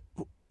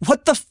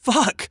 What the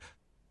fuck?"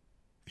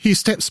 He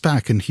steps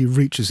back and he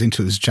reaches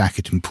into his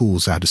jacket and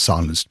pulls out a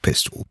silenced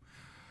pistol.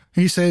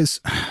 He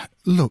says,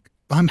 "Look,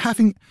 I'm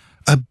having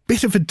a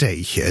bit of a day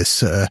here,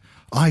 sir.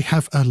 I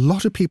have a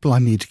lot of people I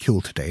need to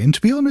kill today, and to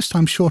be honest,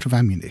 I'm short of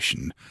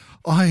ammunition.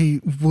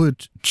 I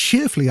would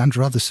cheerfully,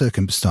 under other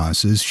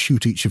circumstances,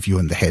 shoot each of you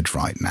in the head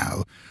right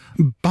now.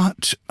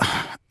 But,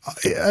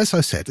 as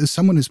I said,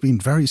 someone has been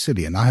very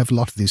silly, and I have a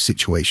lot of these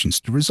situations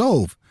to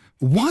resolve.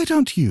 Why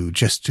don't you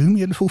just do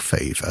me a little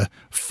favour,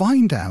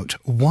 find out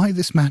why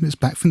this man is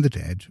back from the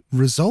dead,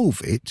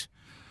 resolve it,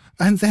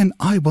 and then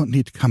I won't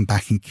need to come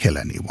back and kill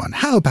anyone.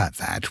 How about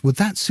that? Would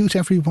that suit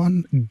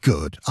everyone?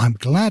 Good. I'm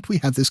glad we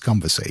had this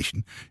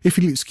conversation. If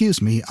you'll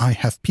excuse me, I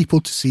have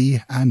people to see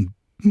and,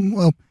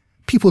 well,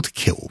 people to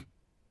kill."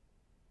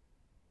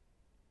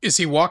 Is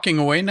he walking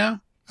away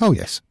now? Oh,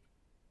 yes.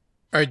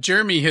 All right,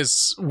 Jeremy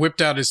has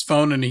whipped out his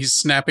phone and he's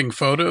snapping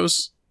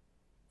photos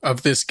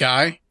of this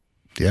guy.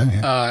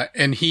 Yeah.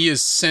 And he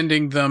is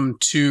sending them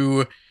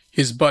to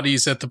his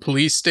buddies at the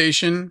police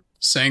station,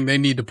 saying they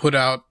need to put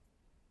out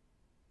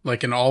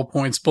like an all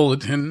points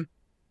bulletin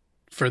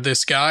for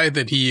this guy,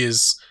 that he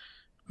is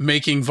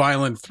making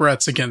violent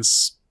threats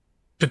against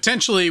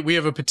potentially, we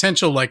have a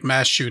potential like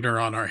mass shooter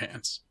on our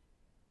hands.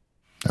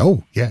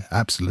 Oh, yeah,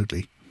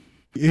 absolutely.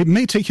 It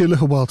may take you a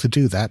little while to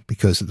do that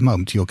because at the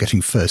moment you're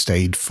getting first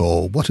aid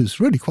for what is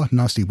really quite a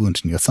nasty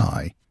wound in your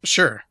thigh.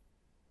 Sure.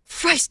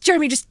 Christ,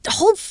 Jeremy, just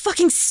hold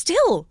fucking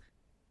still.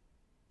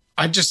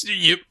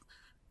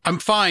 I'm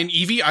fine.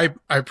 Evie, I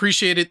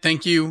appreciate it.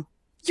 Thank you.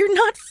 You're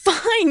not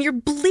fine. You're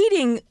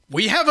bleeding.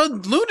 We have a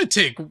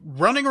lunatic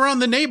running around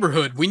the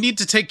neighborhood. We need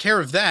to take care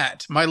of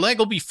that. My leg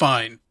will be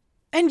fine.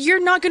 And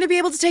you're not going to be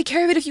able to take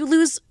care of it if you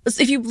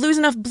lose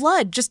enough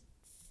blood. Just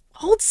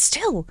hold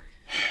still.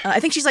 I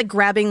think she's like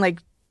grabbing like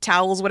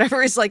towels,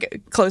 whatever is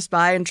like close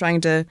by and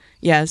trying to,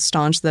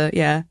 staunch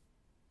the.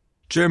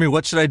 Jeremy,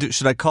 what should I do?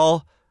 Should I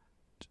call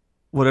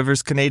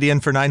whatever's Canadian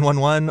for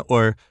 911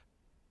 or?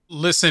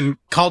 Listen,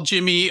 call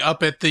Jimmy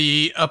up at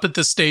the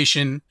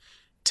station.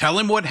 Tell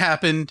him what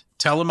happened.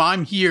 Tell him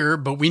I'm here,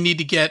 but we need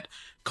to get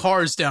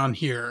cars down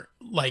here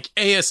like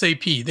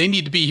ASAP. They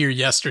need to be here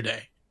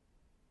yesterday.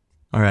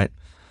 All right.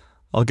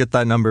 I'll get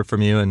that number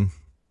from you and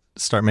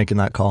start making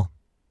that call.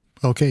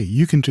 Okay,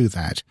 you can do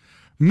that.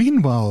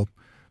 Meanwhile,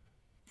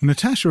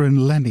 Natasha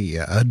and Lenny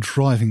are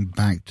driving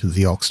back to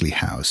the Oxley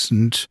house,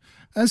 and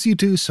as you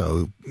do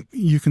so,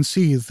 you can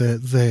see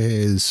that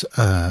there's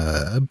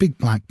a big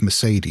black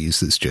Mercedes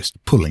that's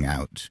just pulling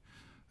out,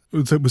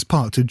 that was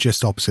parked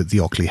just opposite the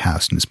Oxley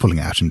house and is pulling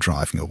out and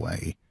driving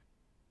away.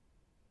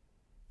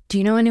 Do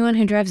you know anyone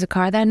who drives a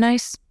car that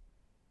nice?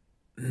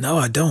 No,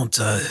 I don't.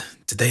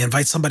 Did they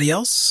invite somebody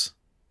else?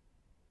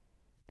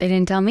 They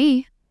didn't tell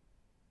me.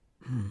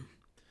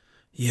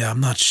 Yeah, I'm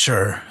not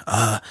sure.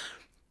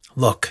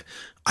 Look,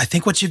 I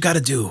think what you've got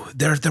to do,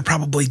 they're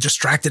probably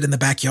distracted in the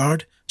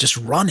backyard. Just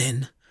run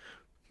in,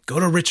 go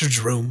to Richard's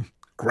room,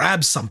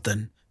 grab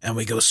something, and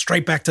we go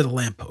straight back to the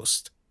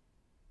lamppost.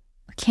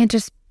 It can't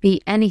just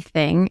be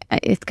anything.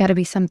 It's got to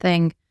be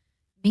something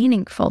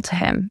meaningful to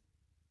him.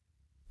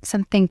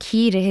 Something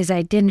key to his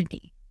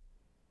identity.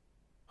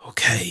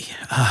 Okay,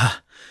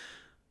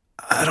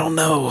 I don't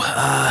know.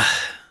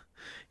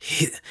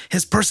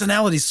 His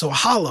personality's so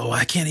hollow,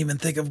 I can't even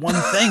think of one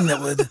thing that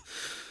would...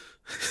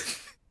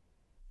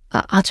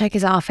 I'll check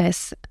his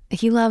office.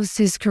 He loves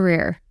his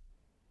career.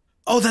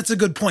 Oh, that's a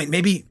good point.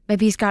 Maybe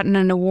he's gotten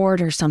an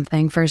award or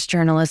something for his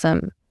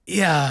journalism.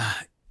 Yeah.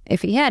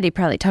 If he had, he'd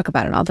probably talk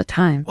about it all the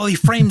time. Well, he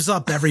frames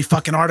up every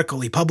fucking article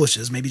he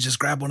publishes. Maybe just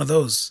grab one of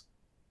those.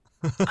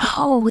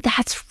 Oh,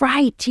 that's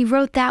right. He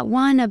wrote that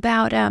one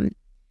about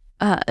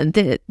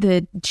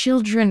the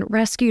children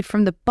rescued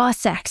from the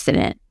bus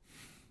accident.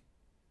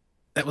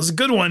 That was a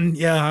good one.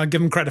 Yeah, I'll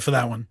give him credit for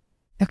that one.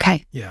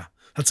 Okay. Yeah,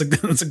 that's a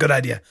good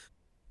idea.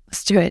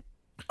 Let's do it.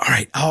 All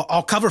right,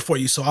 I'll cover for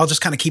you, so I'll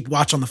just kind of keep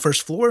watch on the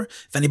first floor.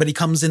 If anybody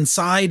comes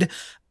inside,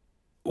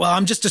 well,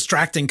 I'm just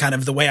distracting kind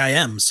of the way I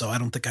am, so I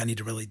don't think I need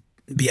to really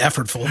be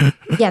effortful.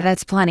 Yeah,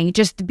 that's plenty.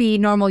 Just be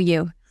normal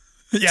you.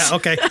 Yeah,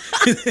 okay.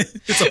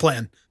 It's a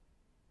plan.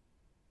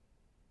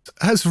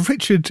 As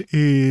Richard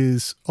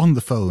is on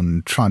the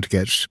phone trying to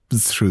get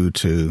through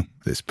to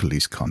this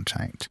police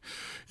contact,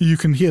 you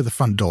can hear the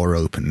front door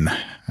open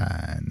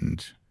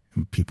and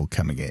people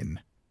coming in.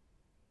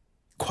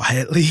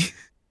 Quietly.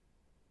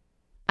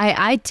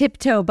 I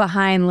tiptoe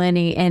behind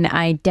Lenny and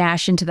I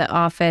dash into the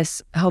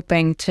office,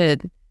 hoping to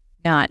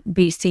not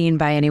be seen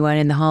by anyone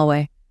in the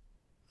hallway.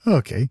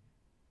 Okay.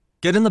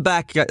 Get in the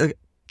back.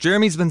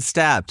 Jeremy's been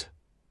stabbed.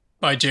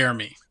 By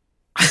Jeremy.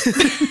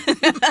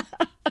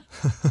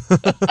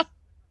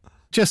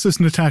 Just as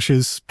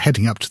Natasha's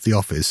heading up to the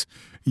office,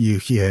 you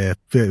hear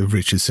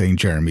Richard saying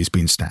Jeremy's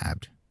been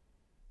stabbed.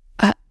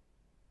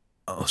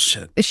 Oh,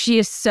 shit. She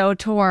is so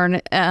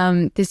torn.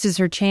 This is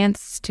her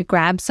chance to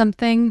grab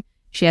something.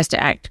 She has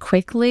to act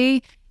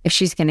quickly if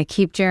she's going to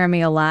keep Jeremy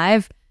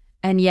alive.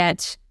 And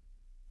yet,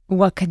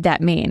 what could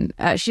that mean?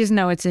 She doesn't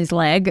know it's his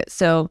leg.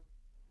 So,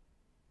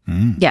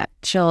 yeah,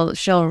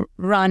 she'll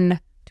run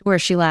to where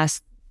she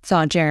last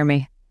saw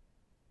Jeremy.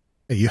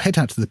 You head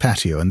out to the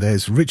patio and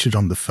there's Richard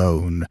on the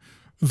phone.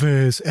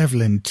 There's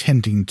Evelyn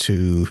tending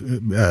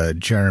to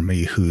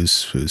Jeremy,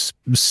 who's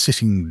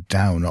sitting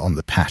down on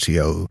the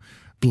patio,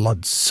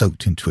 blood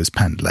soaked into his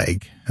pant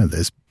leg. And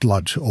there's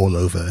blood all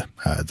over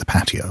the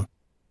patio.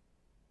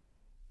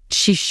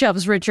 She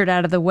shoves Richard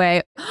out of the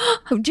way.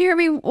 Oh,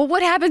 Jeremy,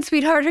 what happened,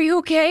 sweetheart? Are you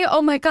okay?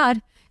 Oh, my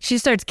God. She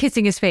starts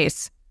kissing his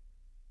face.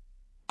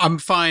 I'm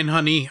fine,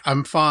 honey.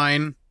 I'm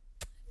fine.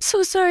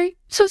 So sorry.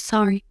 So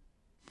sorry.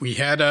 We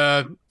had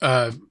a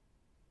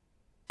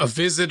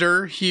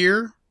visitor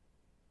here,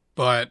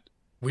 but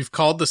we've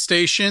called the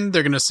station.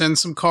 They're going to send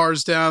some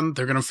cars down.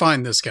 They're going to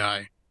find this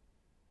guy.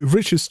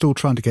 Richard's still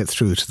trying to get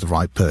through to the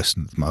right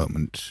person at the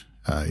moment.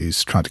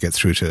 He's trying to get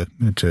through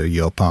to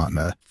your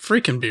partner.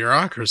 Freaking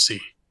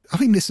bureaucracy. I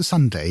mean, it's a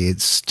Sunday.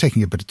 It's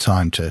taking a bit of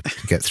time to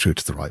get through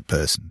to the right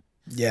person.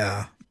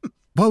 Yeah.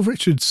 While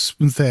Richard's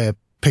there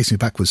pacing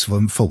backwards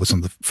and forwards on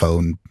the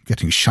phone,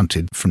 getting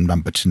shunted from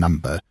number to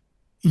number,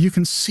 you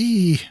can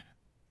see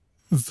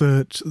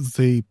that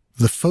the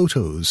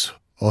photos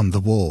on the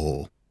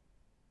wall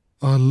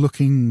are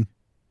looking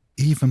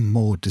even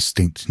more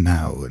distinct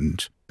now.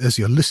 And as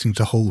you're listening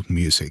to hold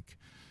music,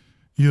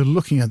 you're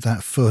looking at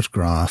that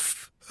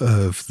photograph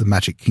of the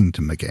Magic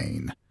Kingdom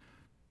again.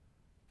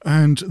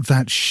 And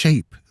that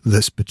shape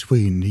that's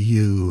between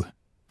you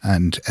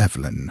and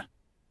Evelyn,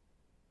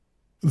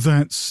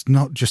 that's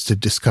not just a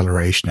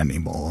discoloration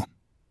anymore.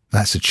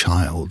 That's a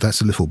child,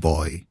 that's a little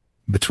boy,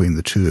 between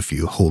the two of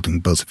you holding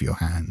both of your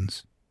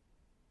hands.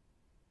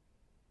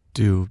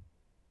 Do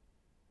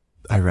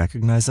I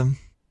recognize him?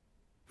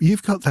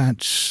 You've got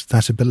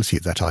that ability,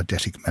 that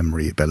eidetic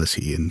memory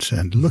ability,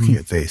 and looking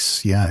at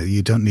this, yeah,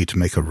 you don't need to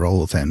make a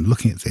roll then.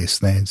 Looking at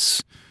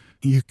this,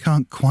 you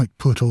can't quite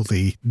put all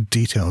the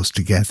details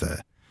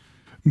together,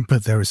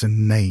 but there is a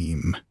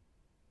name.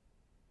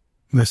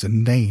 There's a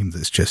name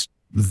that's just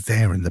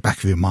there in the back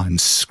of your mind,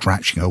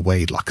 scratching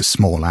away like a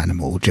small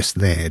animal, just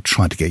there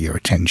trying to get your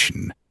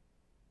attention.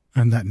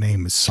 And that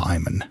name is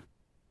Simon.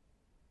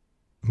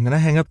 I'm going to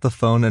hang up the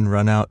phone and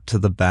run out to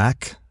the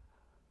back,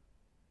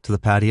 to the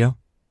patio.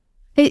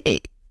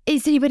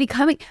 Is anybody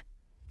coming?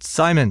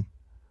 Simon.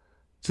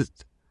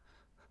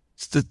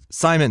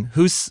 Simon.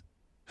 Who's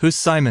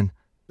Simon?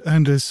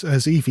 And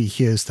as Evie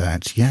hears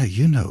that, yeah,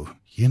 you know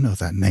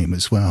that name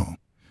as well.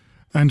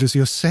 And as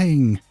you're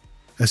saying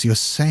who's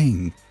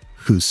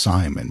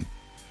Simon,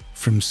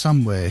 from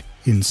somewhere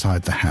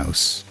inside the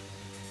house,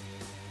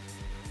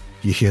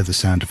 you hear the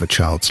sound of a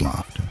child's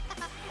laughter.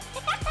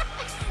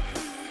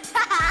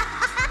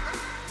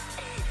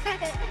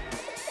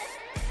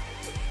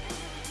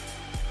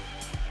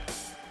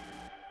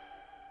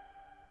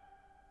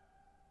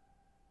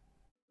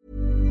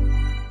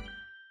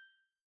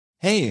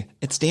 Hey,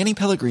 it's Danny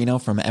Pellegrino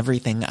from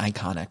Everything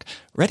Iconic.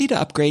 Ready to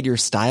upgrade your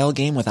style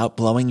game without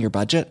blowing your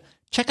budget?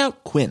 Check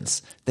out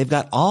Quince. They've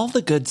got all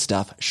the good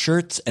stuff,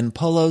 shirts and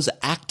polos,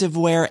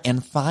 activewear,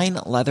 and fine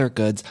leather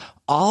goods,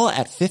 all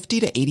at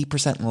 50 to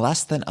 80%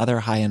 less than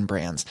other high-end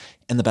brands.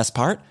 And the best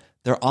part?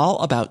 They're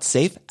all about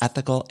safe,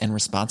 ethical, and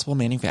responsible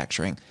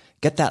manufacturing.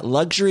 Get that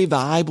luxury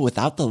vibe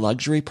without the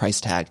luxury price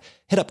tag.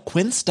 Hit up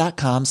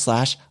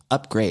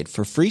quince.com/upgrade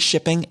for free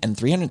shipping and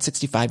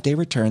 365-day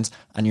returns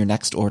on your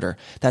next order.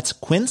 That's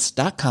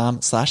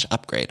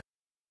quince.com/upgrade.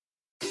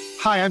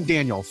 Hi, I'm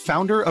Daniel,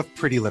 founder of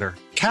Pretty Litter.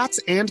 Cats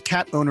and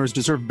cat owners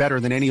deserve better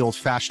than any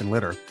old-fashioned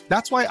litter.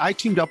 That's why I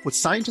teamed up with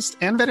scientists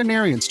and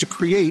veterinarians to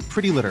create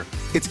Pretty Litter.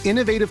 Its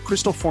innovative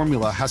crystal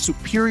formula has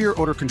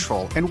superior odor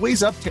control and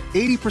weighs up to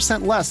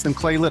 80% less than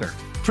clay litter.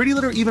 Pretty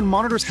Litter even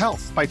monitors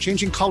health by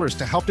changing colors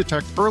to help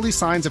detect early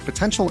signs of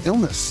potential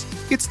illness.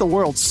 It's the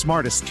world's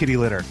smartest kitty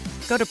litter.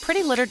 Go to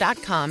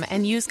prettylitter.com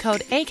and use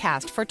code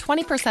ACAST for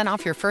 20%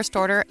 off your first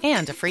order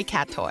and a free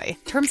cat toy.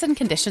 Terms and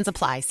conditions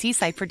apply. See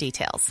site for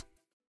details.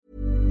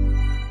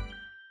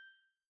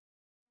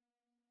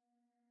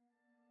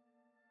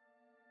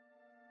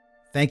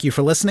 Thank you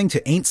for listening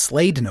to Ain't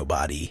Slayed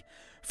Nobody.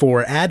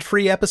 For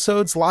ad-free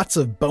episodes, lots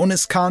of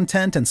bonus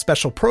content, and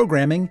special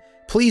programming,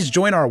 please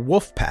join our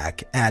wolf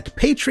pack at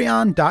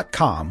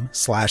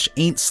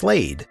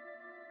patreon.com/ain'tslayed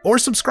or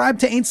subscribe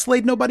to Ain't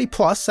Slayed Nobody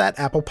Plus at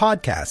Apple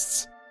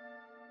Podcasts.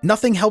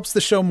 Nothing helps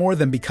the show more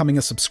than becoming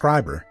a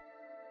subscriber.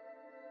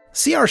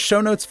 See our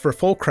show notes for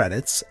full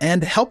credits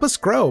and help us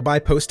grow by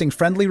posting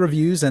friendly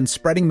reviews and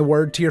spreading the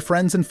word to your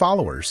friends and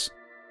followers.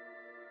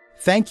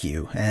 Thank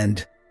you,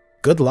 and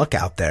good luck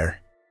out there.